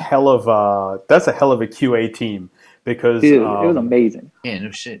 That's a hell of a QA team because dude, it was amazing. Yeah,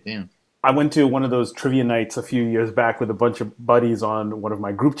 no shit, damn. I went to one of those trivia nights a few years back with a bunch of buddies on one of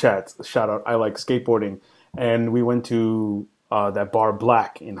my group chats. Shout out, I Like Skateboarding. And we went to that bar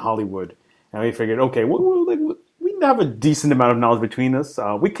Black in Hollywood. And we figured, okay, we have a decent amount of knowledge between us.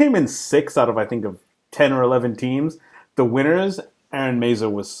 We came in 6 out of, I think, of 10 or 11 teams. The winners, Aaron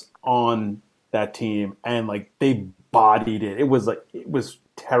Meza was on that team. And, they bodied it. It was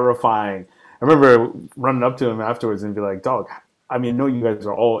terrifying. I remember running up to him afterwards and be like, dog, I mean, I know you guys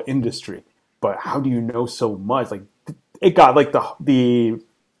are all industry, but how do you know so much? It got the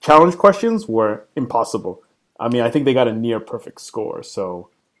challenge questions were impossible. I mean, I think they got a near perfect score. So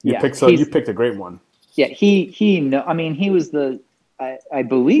you picked a great one. Yeah, he was I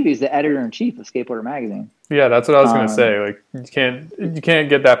believe he's the editor in chief of Skateboarder magazine. Yeah, that's what I was going to say. Like you can't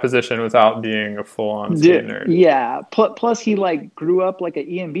get that position without being a full on skate nerd. Yeah. Plus he grew up like an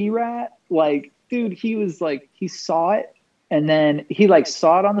EMB rat. Dude, he was he saw it. And then he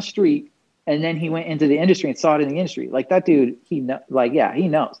saw it on the street, and then he went into the industry and saw it in the industry. That dude, he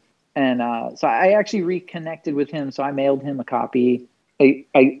knows. And so I actually reconnected with him. So I mailed him a copy. I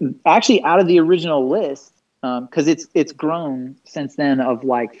actually out of the original list because it's grown since then of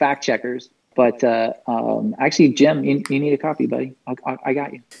fact checkers. But actually, Jim, you need a copy, buddy. I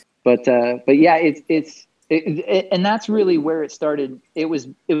got you. But yeah, it's and that's really where it started. It was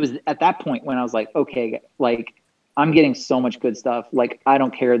at that point when I was like, okay, I'm getting so much good stuff. Like, I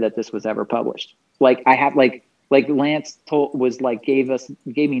don't care that this was ever published. Like, I have like Lance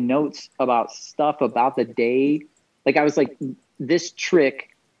gave me notes about stuff about the day. Like, I was like, this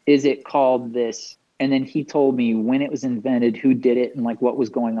trick, is it called this? And then he told me when it was invented, who did it, and like what was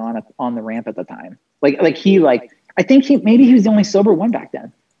going on the ramp at the time. I think maybe he was the only sober one back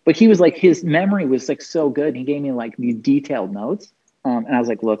then, but he was like, his memory was like so good. He gave me like these detailed notes. And I was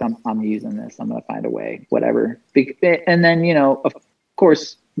like, look, I'm using this. I'm going to find a way, whatever. And then, of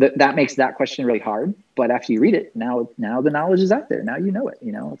course, that makes that question really hard. But after you read it, now the knowledge is out there. Now you know it.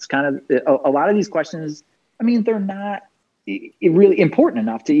 It's kind of a lot of these questions. I mean, they're not really important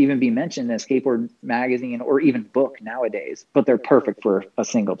enough to even be mentioned in a skateboard magazine or even book nowadays, but they're perfect for a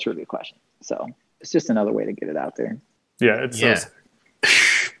single trivia question. So it's just another way to get it out there. Yeah, it's so sick.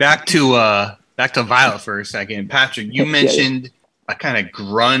 Back to Violet for a second. Patrick, you mentioned a kind of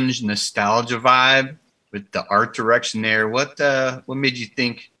grunge nostalgia vibe with the art direction there. What made you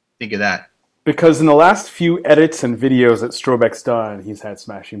think of that? Because in the last few edits and videos that Strobeck's done, he's had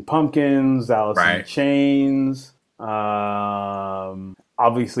Smashing Pumpkins, Alice in Chains,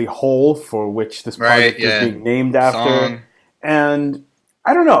 obviously Hole, for which this project is being named after. Song. And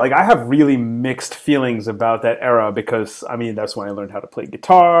I don't know, like, I have really mixed feelings about that era because, I mean, that's when I learned how to play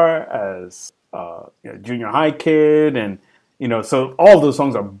guitar as a junior high kid, and so all of those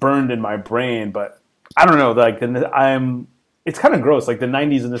songs are burned in my brain. But I don't know, like, it's kind of gross. Like, the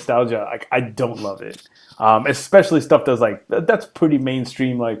 90s nostalgia, like, I don't love it. Especially stuff that's pretty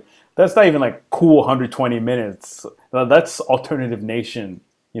mainstream. Like, that's not even like cool 120 minutes. That's Alternative Nation,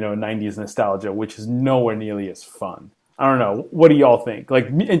 90s nostalgia, which is nowhere nearly as fun. I don't know. What do y'all think? Like,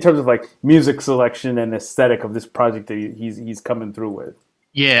 in terms of like music selection and aesthetic of this project that he's coming through with.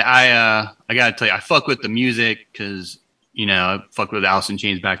 Yeah, I gotta tell you, I fuck with the music because I fucked with Alice in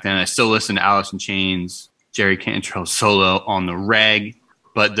Chains back then. I still listen to Alice in Chains, Jerry Cantrell's solo on the reg,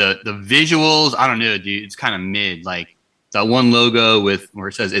 but the visuals, I don't know, dude. It's kind of mid. Like that one logo where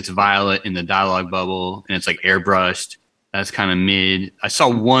it says it's Violet in the dialogue bubble and it's like airbrushed. That's kind of mid. I saw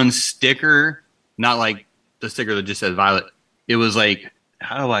one sticker, not like the sticker that just says Violet. It was like,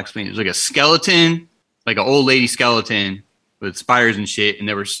 how do I explain it? It was like a skeleton, like an old lady skeleton with spiders and shit.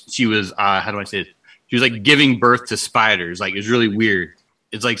 And she was how do I say it? She was like giving birth to spiders. Like, it's really weird.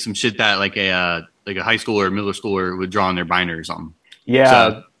 It's like some shit that like a high schooler or middle schooler would draw on their binder or something.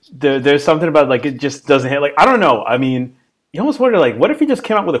 Yeah. So, there's something about like, it just doesn't hit. Like, I don't know. I mean, you almost wonder like, what if he just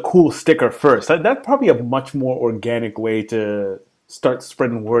came out with a cool sticker first? That's probably a much more organic way to start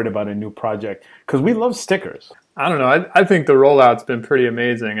spreading word about a new project, because we love stickers. I don't know. I think the rollout's been pretty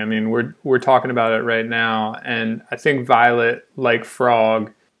amazing. I mean, we're talking about it right now, and I think Violet, like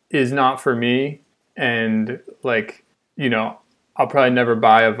Frog, is not for me. And like, I'll probably never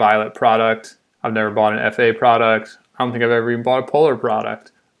buy a Violet product. I've never bought an FA product. I don't think I've ever even bought a Polar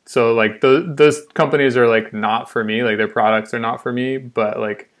product. So like those companies are like not for me. Like, their products are not for me, but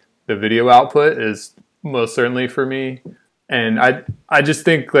like the video output is most certainly for me. And I just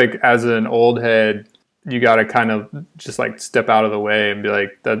think like as an old head, you got to kind of just like step out of the way and be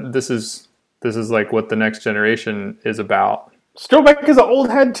like, that this is like what the next generation is about. Strobeck is an old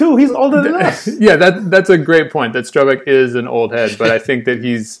head too. He's older than us. Yeah, that's a great point. That Strobeck is an old head, but I think that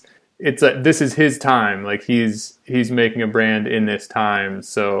this is his time. Like, he's making a brand in this time.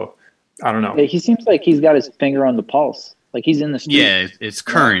 So I don't know. He seems like he's got his finger on the pulse. Like, he's in the street. Yeah, it's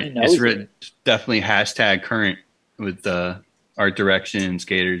current. It's definitely hashtag current with the art direction and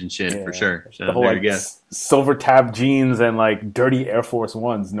skaters and shit, for sure. So the whole there you go. Silver tab jeans and like dirty Air Force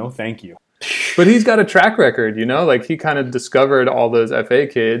Ones. No, thank you. But he's got a track record, like he kind of discovered all those FA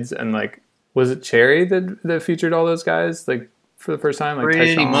kids, and like, was it Cherry that featured all those guys like for the first time? Like,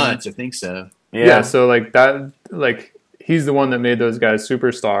 pretty Tyshawn? much, I think so. Yeah, so like that, like he's the one that made those guys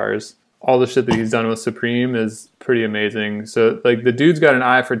superstars. All the shit that he's done with Supreme is pretty amazing. So like, the dude's got an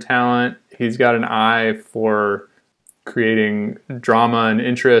eye for talent. He's got an eye for creating drama and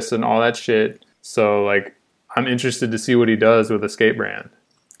interest and all that shit. So like, I'm interested to see what he does with a skate brand,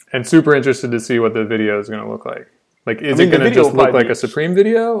 and super interested to see what the video is going to look like. Like, is it going to just look like a Supreme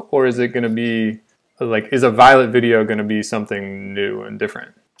video, or is it going to be like, is a Violet video going to be something new and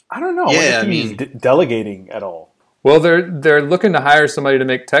different? I don't know. Yeah, he's delegating at all. Well, they're looking to hire somebody to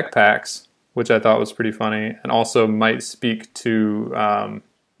make tech packs, which I thought was pretty funny, and also might speak to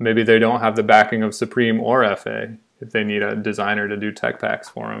maybe they don't have the backing of Supreme or FA if they need a designer to do tech packs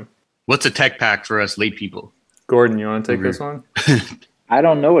for them. What's a tech pack for us late people? Gordon, you want to take this one? I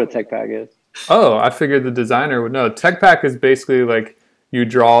don't know what a tech pack is. Oh, I figured the designer would know. Tech pack is basically like, you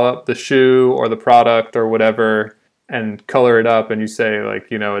draw up the shoe or the product or whatever and color it up, and you say like,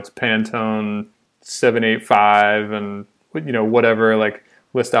 it's Pantone 785 and, you know, whatever, like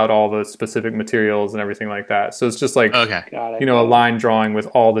list out all the specific materials and everything like that. So it's just like, Okay. Got it. you know, a line drawing with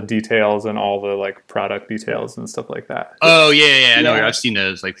all the details and all the like product details and stuff like that. Oh yeah. I know. Yeah. I've seen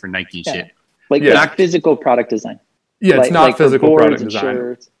those like for Nike and shit. Like, Yeah. like physical product design. Yeah, it's like, not like for physical boards product and design.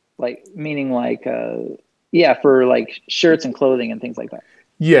 Shirts, like meaning like for like shirts and clothing and things like that.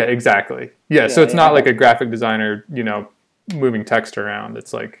 Yeah, exactly. Yeah, so Yeah, it's yeah, not I like got a graphic designer, you know, moving text around.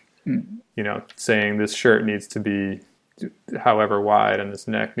 It's like, Hmm. you know, saying this shirt needs to be however wide and this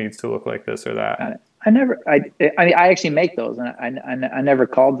neck needs to look like this or that. I mean, I actually make those, and I never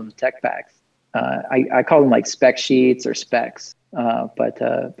called them tech packs. I call them like spec sheets or specs. But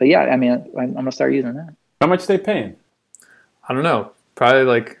yeah, I mean, I'm gonna start using that. How much they paying? I don't know, probably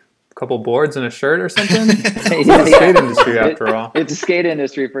like a couple boards and a shirt or something. Yeah, It's the skate industry after all. It's a skate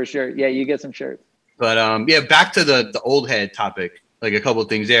industry for sure. Yeah, you get some shirts. But yeah, back to the old head topic. Like a couple of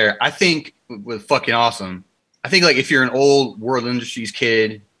things there. I think with fucking awesome. I think like if you're an old World Industries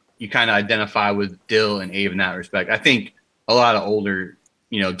kid, you kind of identify with Dill and Abe in that respect. I think a lot of older,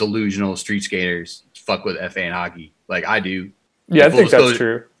 you know, delusional street skaters fuck with FA and hockey, like I do. Yeah, I Full think that's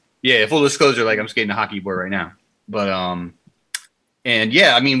disclosure- true. Yeah, full disclosure, like I'm skating a hockey board right now. But and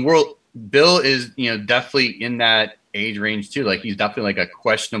yeah, I mean, Bill is, you know, definitely in that age range too. Like he's definitely like a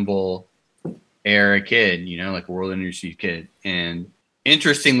questionable era kid, you know, like a World Industries kid. And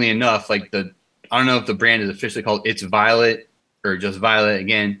interestingly enough, like I don't know if the brand is officially called It's Violet or just Violet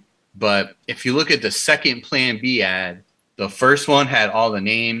again, but if you look at the second Plan B ad, the first one had all the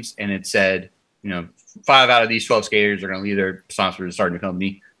names and it said, you know, 5 out of these 12 skaters are going to leave their sponsor to start a new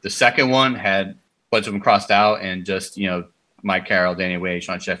company. The second one had a bunch of them crossed out and just, you know, Mike Carroll, Danny Way,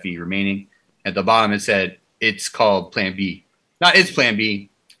 Sean Sheffy remaining. At the bottom, it said it's called Plan B. Not It's Plan B,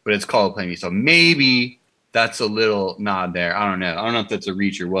 but it's called Plan B. So maybe that's a little nod there. I don't know. I don't know if that's a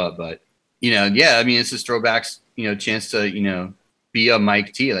reach or what, but, you know, yeah, I mean, it's just Throwback's, you know, chance to, you know, be a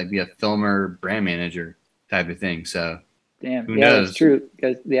Mike T, like be a filmer, brand manager type of thing. So, Damn, Who yeah, knows? that's true.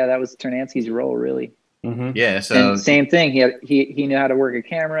 Because yeah, that was Ternansky's role, really. Mm-hmm. yeah. So, And same thing. He knew how to work a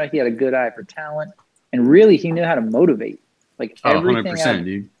camera. He had a good eye for talent, and really, he knew how to motivate. Like everything 100%, I've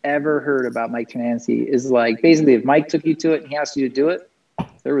dude. ever heard about Mike Ternansky is like basically, if Mike took you to it and he asked you to do it,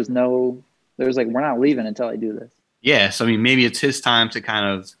 there was like, we're not leaving until I do this. Yeah. So, I mean, maybe it's his time to kind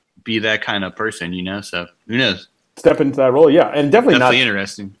of be that kind of person, you know? So, who knows? Step into that role, yeah, and Definitely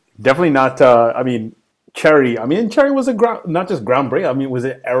interesting. definitely not. I mean, Cherry. I mean, Cherry was not just groundbreaking. I mean, it was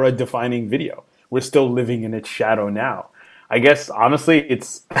an era-defining video. We're still living in its shadow now. I guess honestly,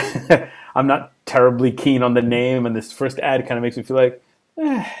 it's. I'm not terribly keen on the name, and this first ad kind of makes me feel like.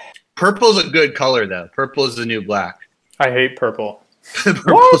 Purple's a good color, though. Purple is the new black. I hate purple.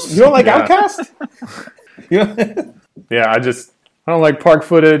 What? You don't like Yeah. Outkast? You know? Yeah, I don't like Park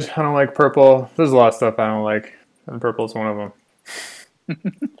Footage. I don't like purple. There's a lot of stuff I don't like, and purple's one of them.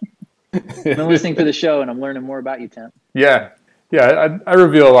 I'm listening to the show and I'm learning more about you, Tim. Yeah. I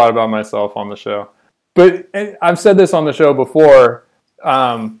reveal a lot about myself on the show. But and I've said this on the show before.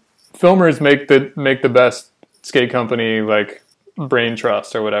 Filmers make the best skate company, like Brain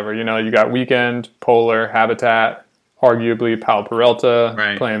Trust or whatever. You know, you got Weekend, Polar, Habitat, arguably Pal Peralta,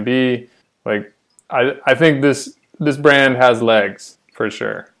 Right. Plan B. Like, I think this brand has legs for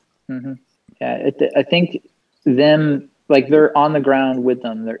sure. Mm-hmm. Yeah, I think them, like, they're on the ground with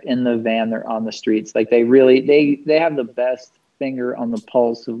them. They're in the van. They're on the streets. Like, they really they have the best finger on the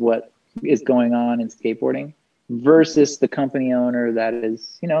pulse of what is going on in skateboarding versus the company owner that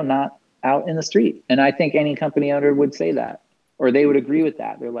is, you know, not out in the street. And I think any company owner would say that, or they would agree with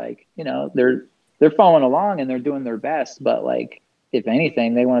that. They're like, you know, they're following along and they're doing their best, but like, if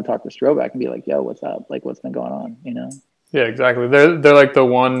anything, they want to talk to Stroback and be like, yo, what's up? Like, what's been going on? You know? Yeah, exactly. They're like the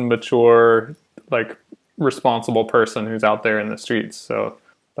one mature, like, responsible person who's out there in the streets. So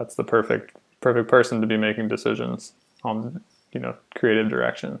that's the perfect person to be making decisions on, you know, creative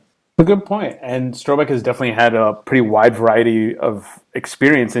direction. A good point. And Strobeck has definitely had a pretty wide variety of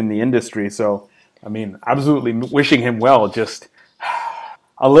experience in the industry. So, I mean, absolutely wishing him well. Just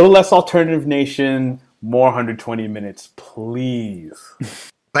a little less Alternative Nation, more 120 minutes, please.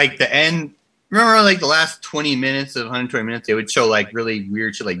 Like the end, remember like the last 20 minutes of 120 minutes, they would show like really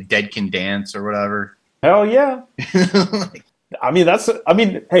weird shit like Dead Can Dance or whatever. Hell yeah. Like,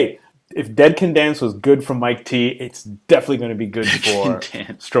 Hey, if Dead Can Dance was good for Mike T, it's definitely going to be good for Can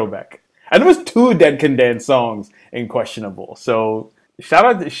Dance. Strobeck. And there was 2 Dead Can Dance songs in Questionable. So shout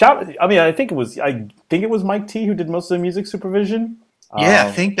out. I mean, I think it was Mike T who did most of the music supervision. yeah,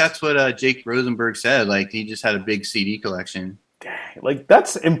 I think that's what Jake Rosenberg said. Like he just had a big CD collection. Like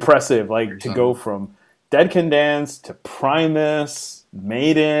that's impressive. Like Or to go from Dead Can Dance to Primus,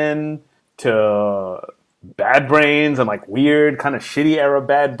 Maiden to Bad Brains and like weird kind of shitty era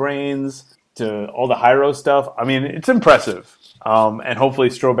Bad Brains to all the Hyro stuff. I mean, it's impressive. And hopefully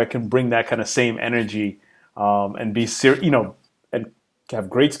Strobeck can bring that kind of same energy and be and have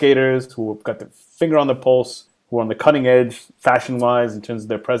great skaters who have got their finger on the pulse, who are on the cutting edge fashion-wise in terms of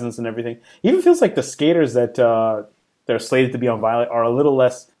their presence and everything. It even feels like the skaters that they're slated to be on Violet are a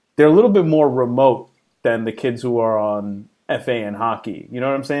little bit more remote than the kids who are on FA and hockey. You know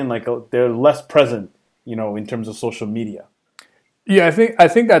what I'm saying? Like they're less present, in terms of social media. Yeah, I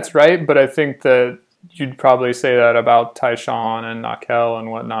think that's right, but I think that you'd probably say that about Tyshawn and Nakel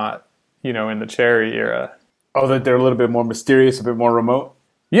and whatnot, in the Cherry era. Oh, that they're a little bit more mysterious, a bit more remote?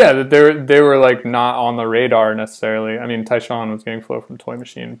 Yeah, that they were like not on the radar necessarily. I mean, Tyshawn was getting flow from Toy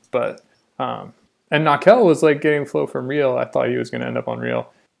Machine, but and Nakel was like getting flow from Real. I thought he was going to end up on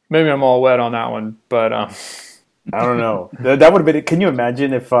Real. Maybe I'm all wet on that one, but I don't know. That would have been. Can you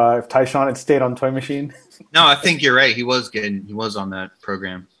imagine if Tyshawn had stayed on Toy Machine? No, I think you're right. He was on that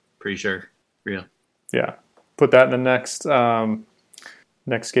program. Pretty sure. Real. Yeah, put that in the next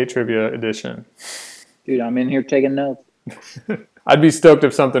Skate Trivia edition. Dude, I'm in here taking notes. I'd be stoked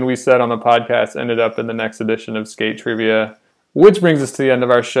if something we said on the podcast ended up in the next edition of Skate Trivia, which brings us to the end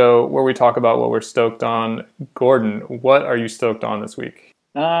of our show where we talk about what we're stoked on. Gordon, what are you stoked on this week?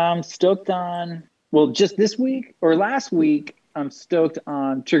 I'm stoked on, just this week or last week, I'm stoked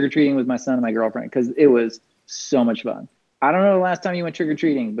on trick-or-treating with my son and my girlfriend because it was so much fun. I don't know the last time you went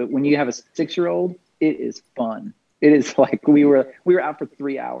trick-or-treating, but when you have a 6-year-old, it is fun. It is like we were out for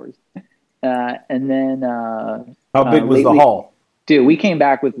 3 hours. And then how big was the haul? Dude, we came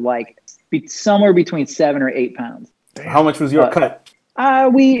back with like somewhere between 7 or 8 pounds. How much was your cut?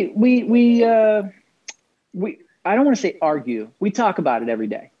 We I don't want to say argue. We talk about it every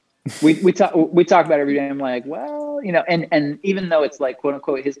day. We talk about it every day. I'm like, well, and even though it's like quote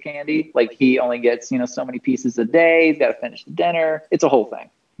unquote his candy, like he only gets so many pieces a day. He's got to finish the dinner. It's a whole thing.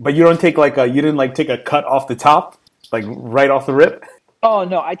 But you don't take you didn't take a cut off the top, like right off the rip. Oh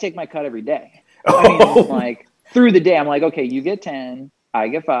no, I take my cut every day. I mean, like through the day, I'm like, okay, you get 10, I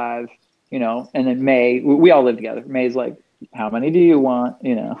get 5, and then May, we all live together. May's like, how many do you want?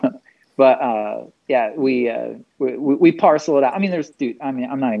 But yeah, we parcel it out. I mean,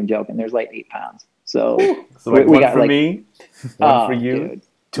 I'm not even joking. There's like 8 pounds. So like we one got for like me, one for you, dude,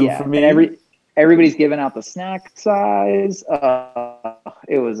 2 for me. And everybody's giving out the snack size.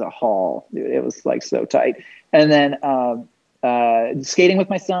 It was a haul, dude. It was like so tight. And then skating with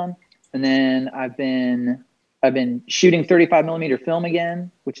my son, and then I've been shooting 35 millimeter film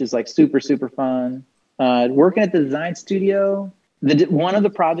again, which is like super super fun. Working at the design studio. One of the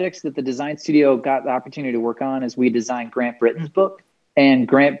projects that the design studio got the opportunity to work on is we designed Grant Britton's book, and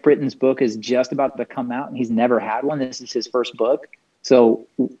Grant Britton's book is just about to come out, and he's never had one. This is his first book, so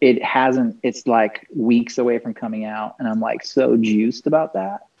it's like weeks away from coming out, and I'm like so juiced about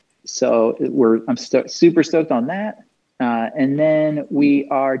that. So I'm super stoked on that. And then we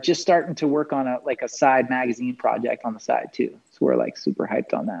are just starting to work on a side magazine project on the side too. So we're like super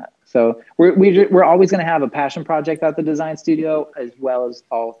hyped on that. So we're always going to have a passion project at the design studio, as well as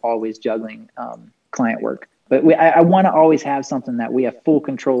always juggling client work. But I want to always have something that we have full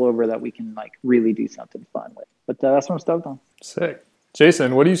control over, that we can like really do something fun with. But that's what I'm stoked on. Sick.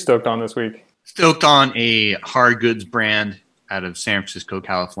 Jason, what are you stoked on this week? Stoked on a hard goods brand out of San Francisco,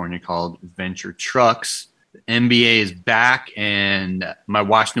 California called Venture Trucks. The NBA is back, and my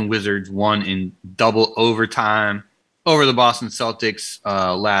Washington Wizards won in double overtime over the Boston Celtics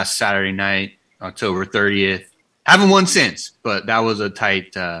last Saturday night, October 30th. Haven't won since, but that was a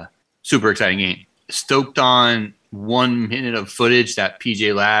tight, super exciting game. Stoked on 1 minute of footage that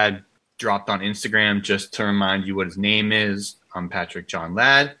PJ Ladd dropped on Instagram, just to remind you what his name is. I'm Patrick John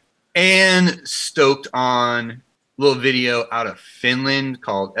Ladd. And stoked on a little video out of Finland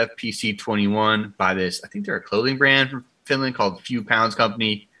called FPC 21 by this, I think they're a clothing brand from Finland called Few Pounds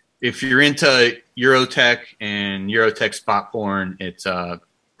Company. If you're into Eurotech and Eurotech spot porn, it's a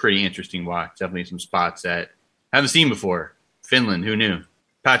pretty interesting watch. Definitely some spots that I haven't seen before. Finland, who knew?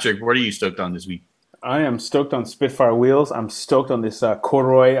 Patrick, what are you stoked on this week? I am stoked on Spitfire wheels. I'm stoked on this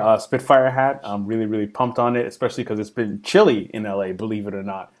corduroy Spitfire hat. I'm really, really pumped on it, especially because it's been chilly in LA, believe it or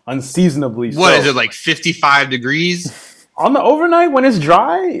not. Unseasonably so. What is it, like 55 degrees? On the overnight when it's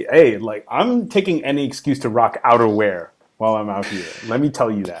dry, hey, like I'm taking any excuse to rock outerwear while I'm out here. Let me tell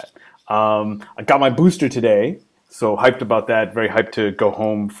you that. I got my booster today, so hyped about that. Very hyped to go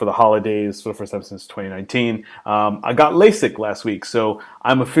home for the holidays for the first time since 2019. I got LASIK last week, so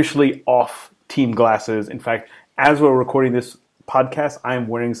I'm officially off team glasses. In fact, as we're recording this podcast, I'm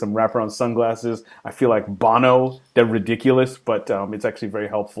wearing some wraparound sunglasses. I feel like Bono. They're ridiculous, but it's actually very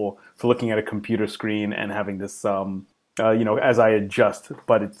helpful for looking at a computer screen and having this, as I adjust.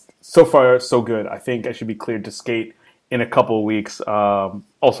 But it's so far so good. I think I should be cleared to skate in a couple of weeks.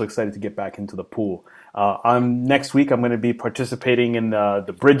 Also excited to get back into the pool. Next week, I'm going to be participating in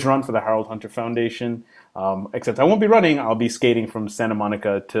the bridge run for the Harold Hunter Foundation. Except I won't be running. I'll be skating from Santa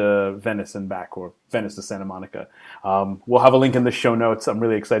Monica to Venice and back, or Venice to Santa Monica. We'll have a link in the show notes. I'm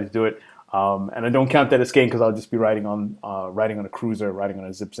really excited to do it. And I don't count that as skating because I'll just be riding on a cruiser, riding on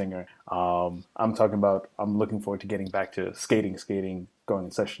a Zip Singer. I'm looking forward to getting back to skating, going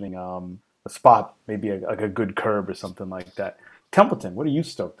and sessioning a spot, maybe a good curb or something like that. Templeton, what are you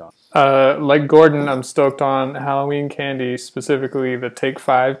stoked on? Like Gordon, I'm stoked on Halloween candy, specifically the Take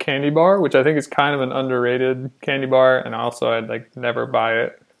 5 candy bar, which I think is kind of an underrated candy bar. And also, I'd never buy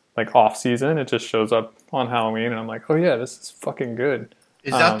it off season. It just shows up on Halloween, and I'm like, oh yeah, this is fucking good.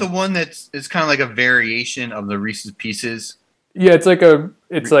 Is that the one it's kind of like a variation of the Reese's Pieces? Yeah, it's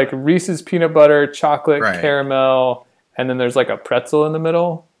like Reese's peanut butter, chocolate, caramel, and then there's like a pretzel in the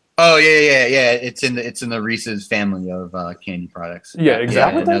middle. Oh yeah. It's in the Reese's family of candy products. Yeah,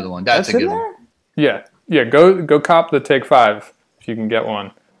 exactly. Yeah, another one. That's a good one. Yeah. Go cop the Take 5 if you can get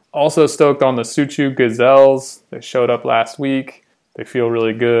one. Also stoked on the Suchu Gazelles. They showed up last week. They feel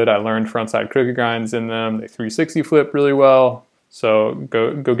really good. I learned frontside crooked grinds in them. They 360 flip really well. So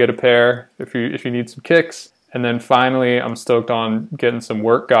go get a pair if you need some kicks. And then finally, I'm stoked on getting some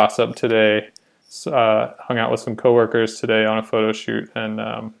work gossip today. Hung out with some coworkers today on a photo shoot,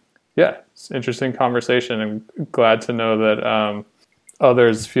 and it's an interesting conversation, and glad to know that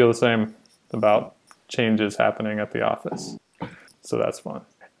others feel the same about changes happening at the office. So that's fun.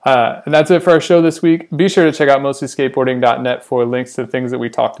 And that's it for our show this week. Be sure to check out mostlyskateboarding.net for links to things that we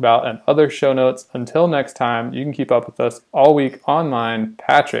talked about and other show notes. Until next time, you can keep up with us all week online.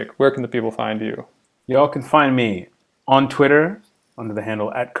 Patrick, where can the people find you? Y'all can find me on Twitter under the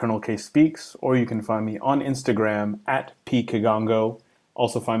handle @ColonelKSpeaks, or you can find me on Instagram @PKigongo.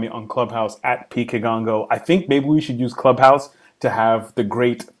 Also find me on Clubhouse @PKigongo. I think maybe we should use Clubhouse to have the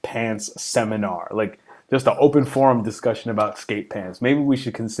Great Pants Seminar, like just an open forum discussion about skate pants. Maybe we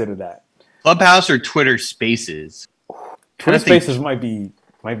should consider that. Clubhouse or Twitter Spaces? Twitter Spaces might be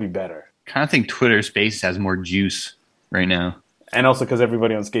better. Kind of think Twitter Spaces has more juice right now. And also because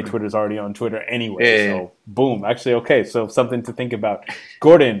everybody on skate Twitter is already on Twitter anyway. Yeah. So, boom. Actually, okay. So, something to think about.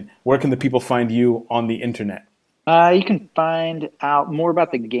 Gordon, where can the people find you on the internet? You can find out more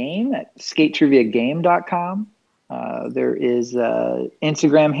about the game at skatetriviagame.com. There is an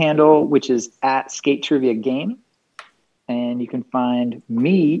Instagram handle, which is @skatetriviagame. And you can find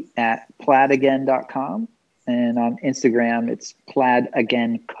me at plaidagain.com. And on Instagram, it's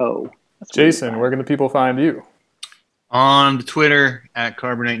plaidagainco. Jason, where can the people find you? On Twitter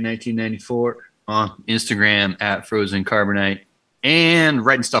 @Carbonite1994, on Instagram @FrozenCarbonite, and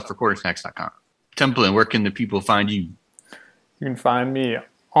writing stuff for quartersnacks.com. Templeton, where can the people find you? You can find me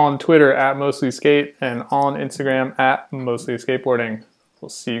on Twitter @MostlySkate and on Instagram @MostlySkateboarding. We'll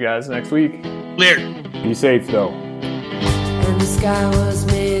see you guys next week. Clear. Be safe, though. And the sky was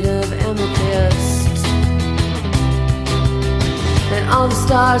made of amethyst, and all the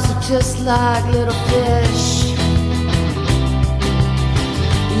stars are just like little fish.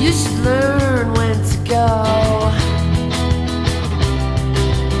 You should learn when to go.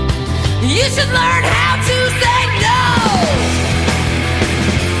 You should learn how to say no.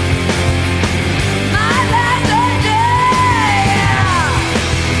 My last day,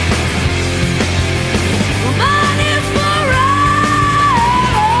 mine is forever.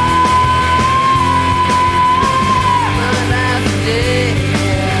 My last day,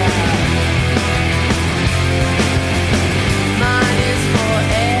 mine is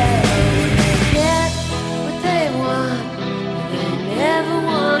forever. When they get what they want, they never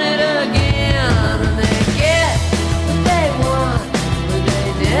want it again. When they get what they want, but they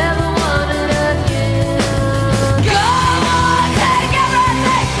never want it again. Go on, take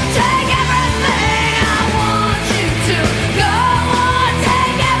everything I want you to. Go on,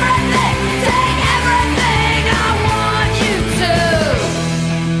 take everything I want you to.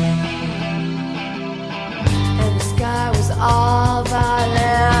 And the sky was all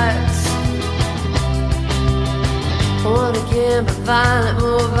violet. One again, but violent,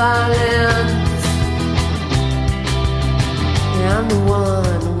 more violent. I'm the one.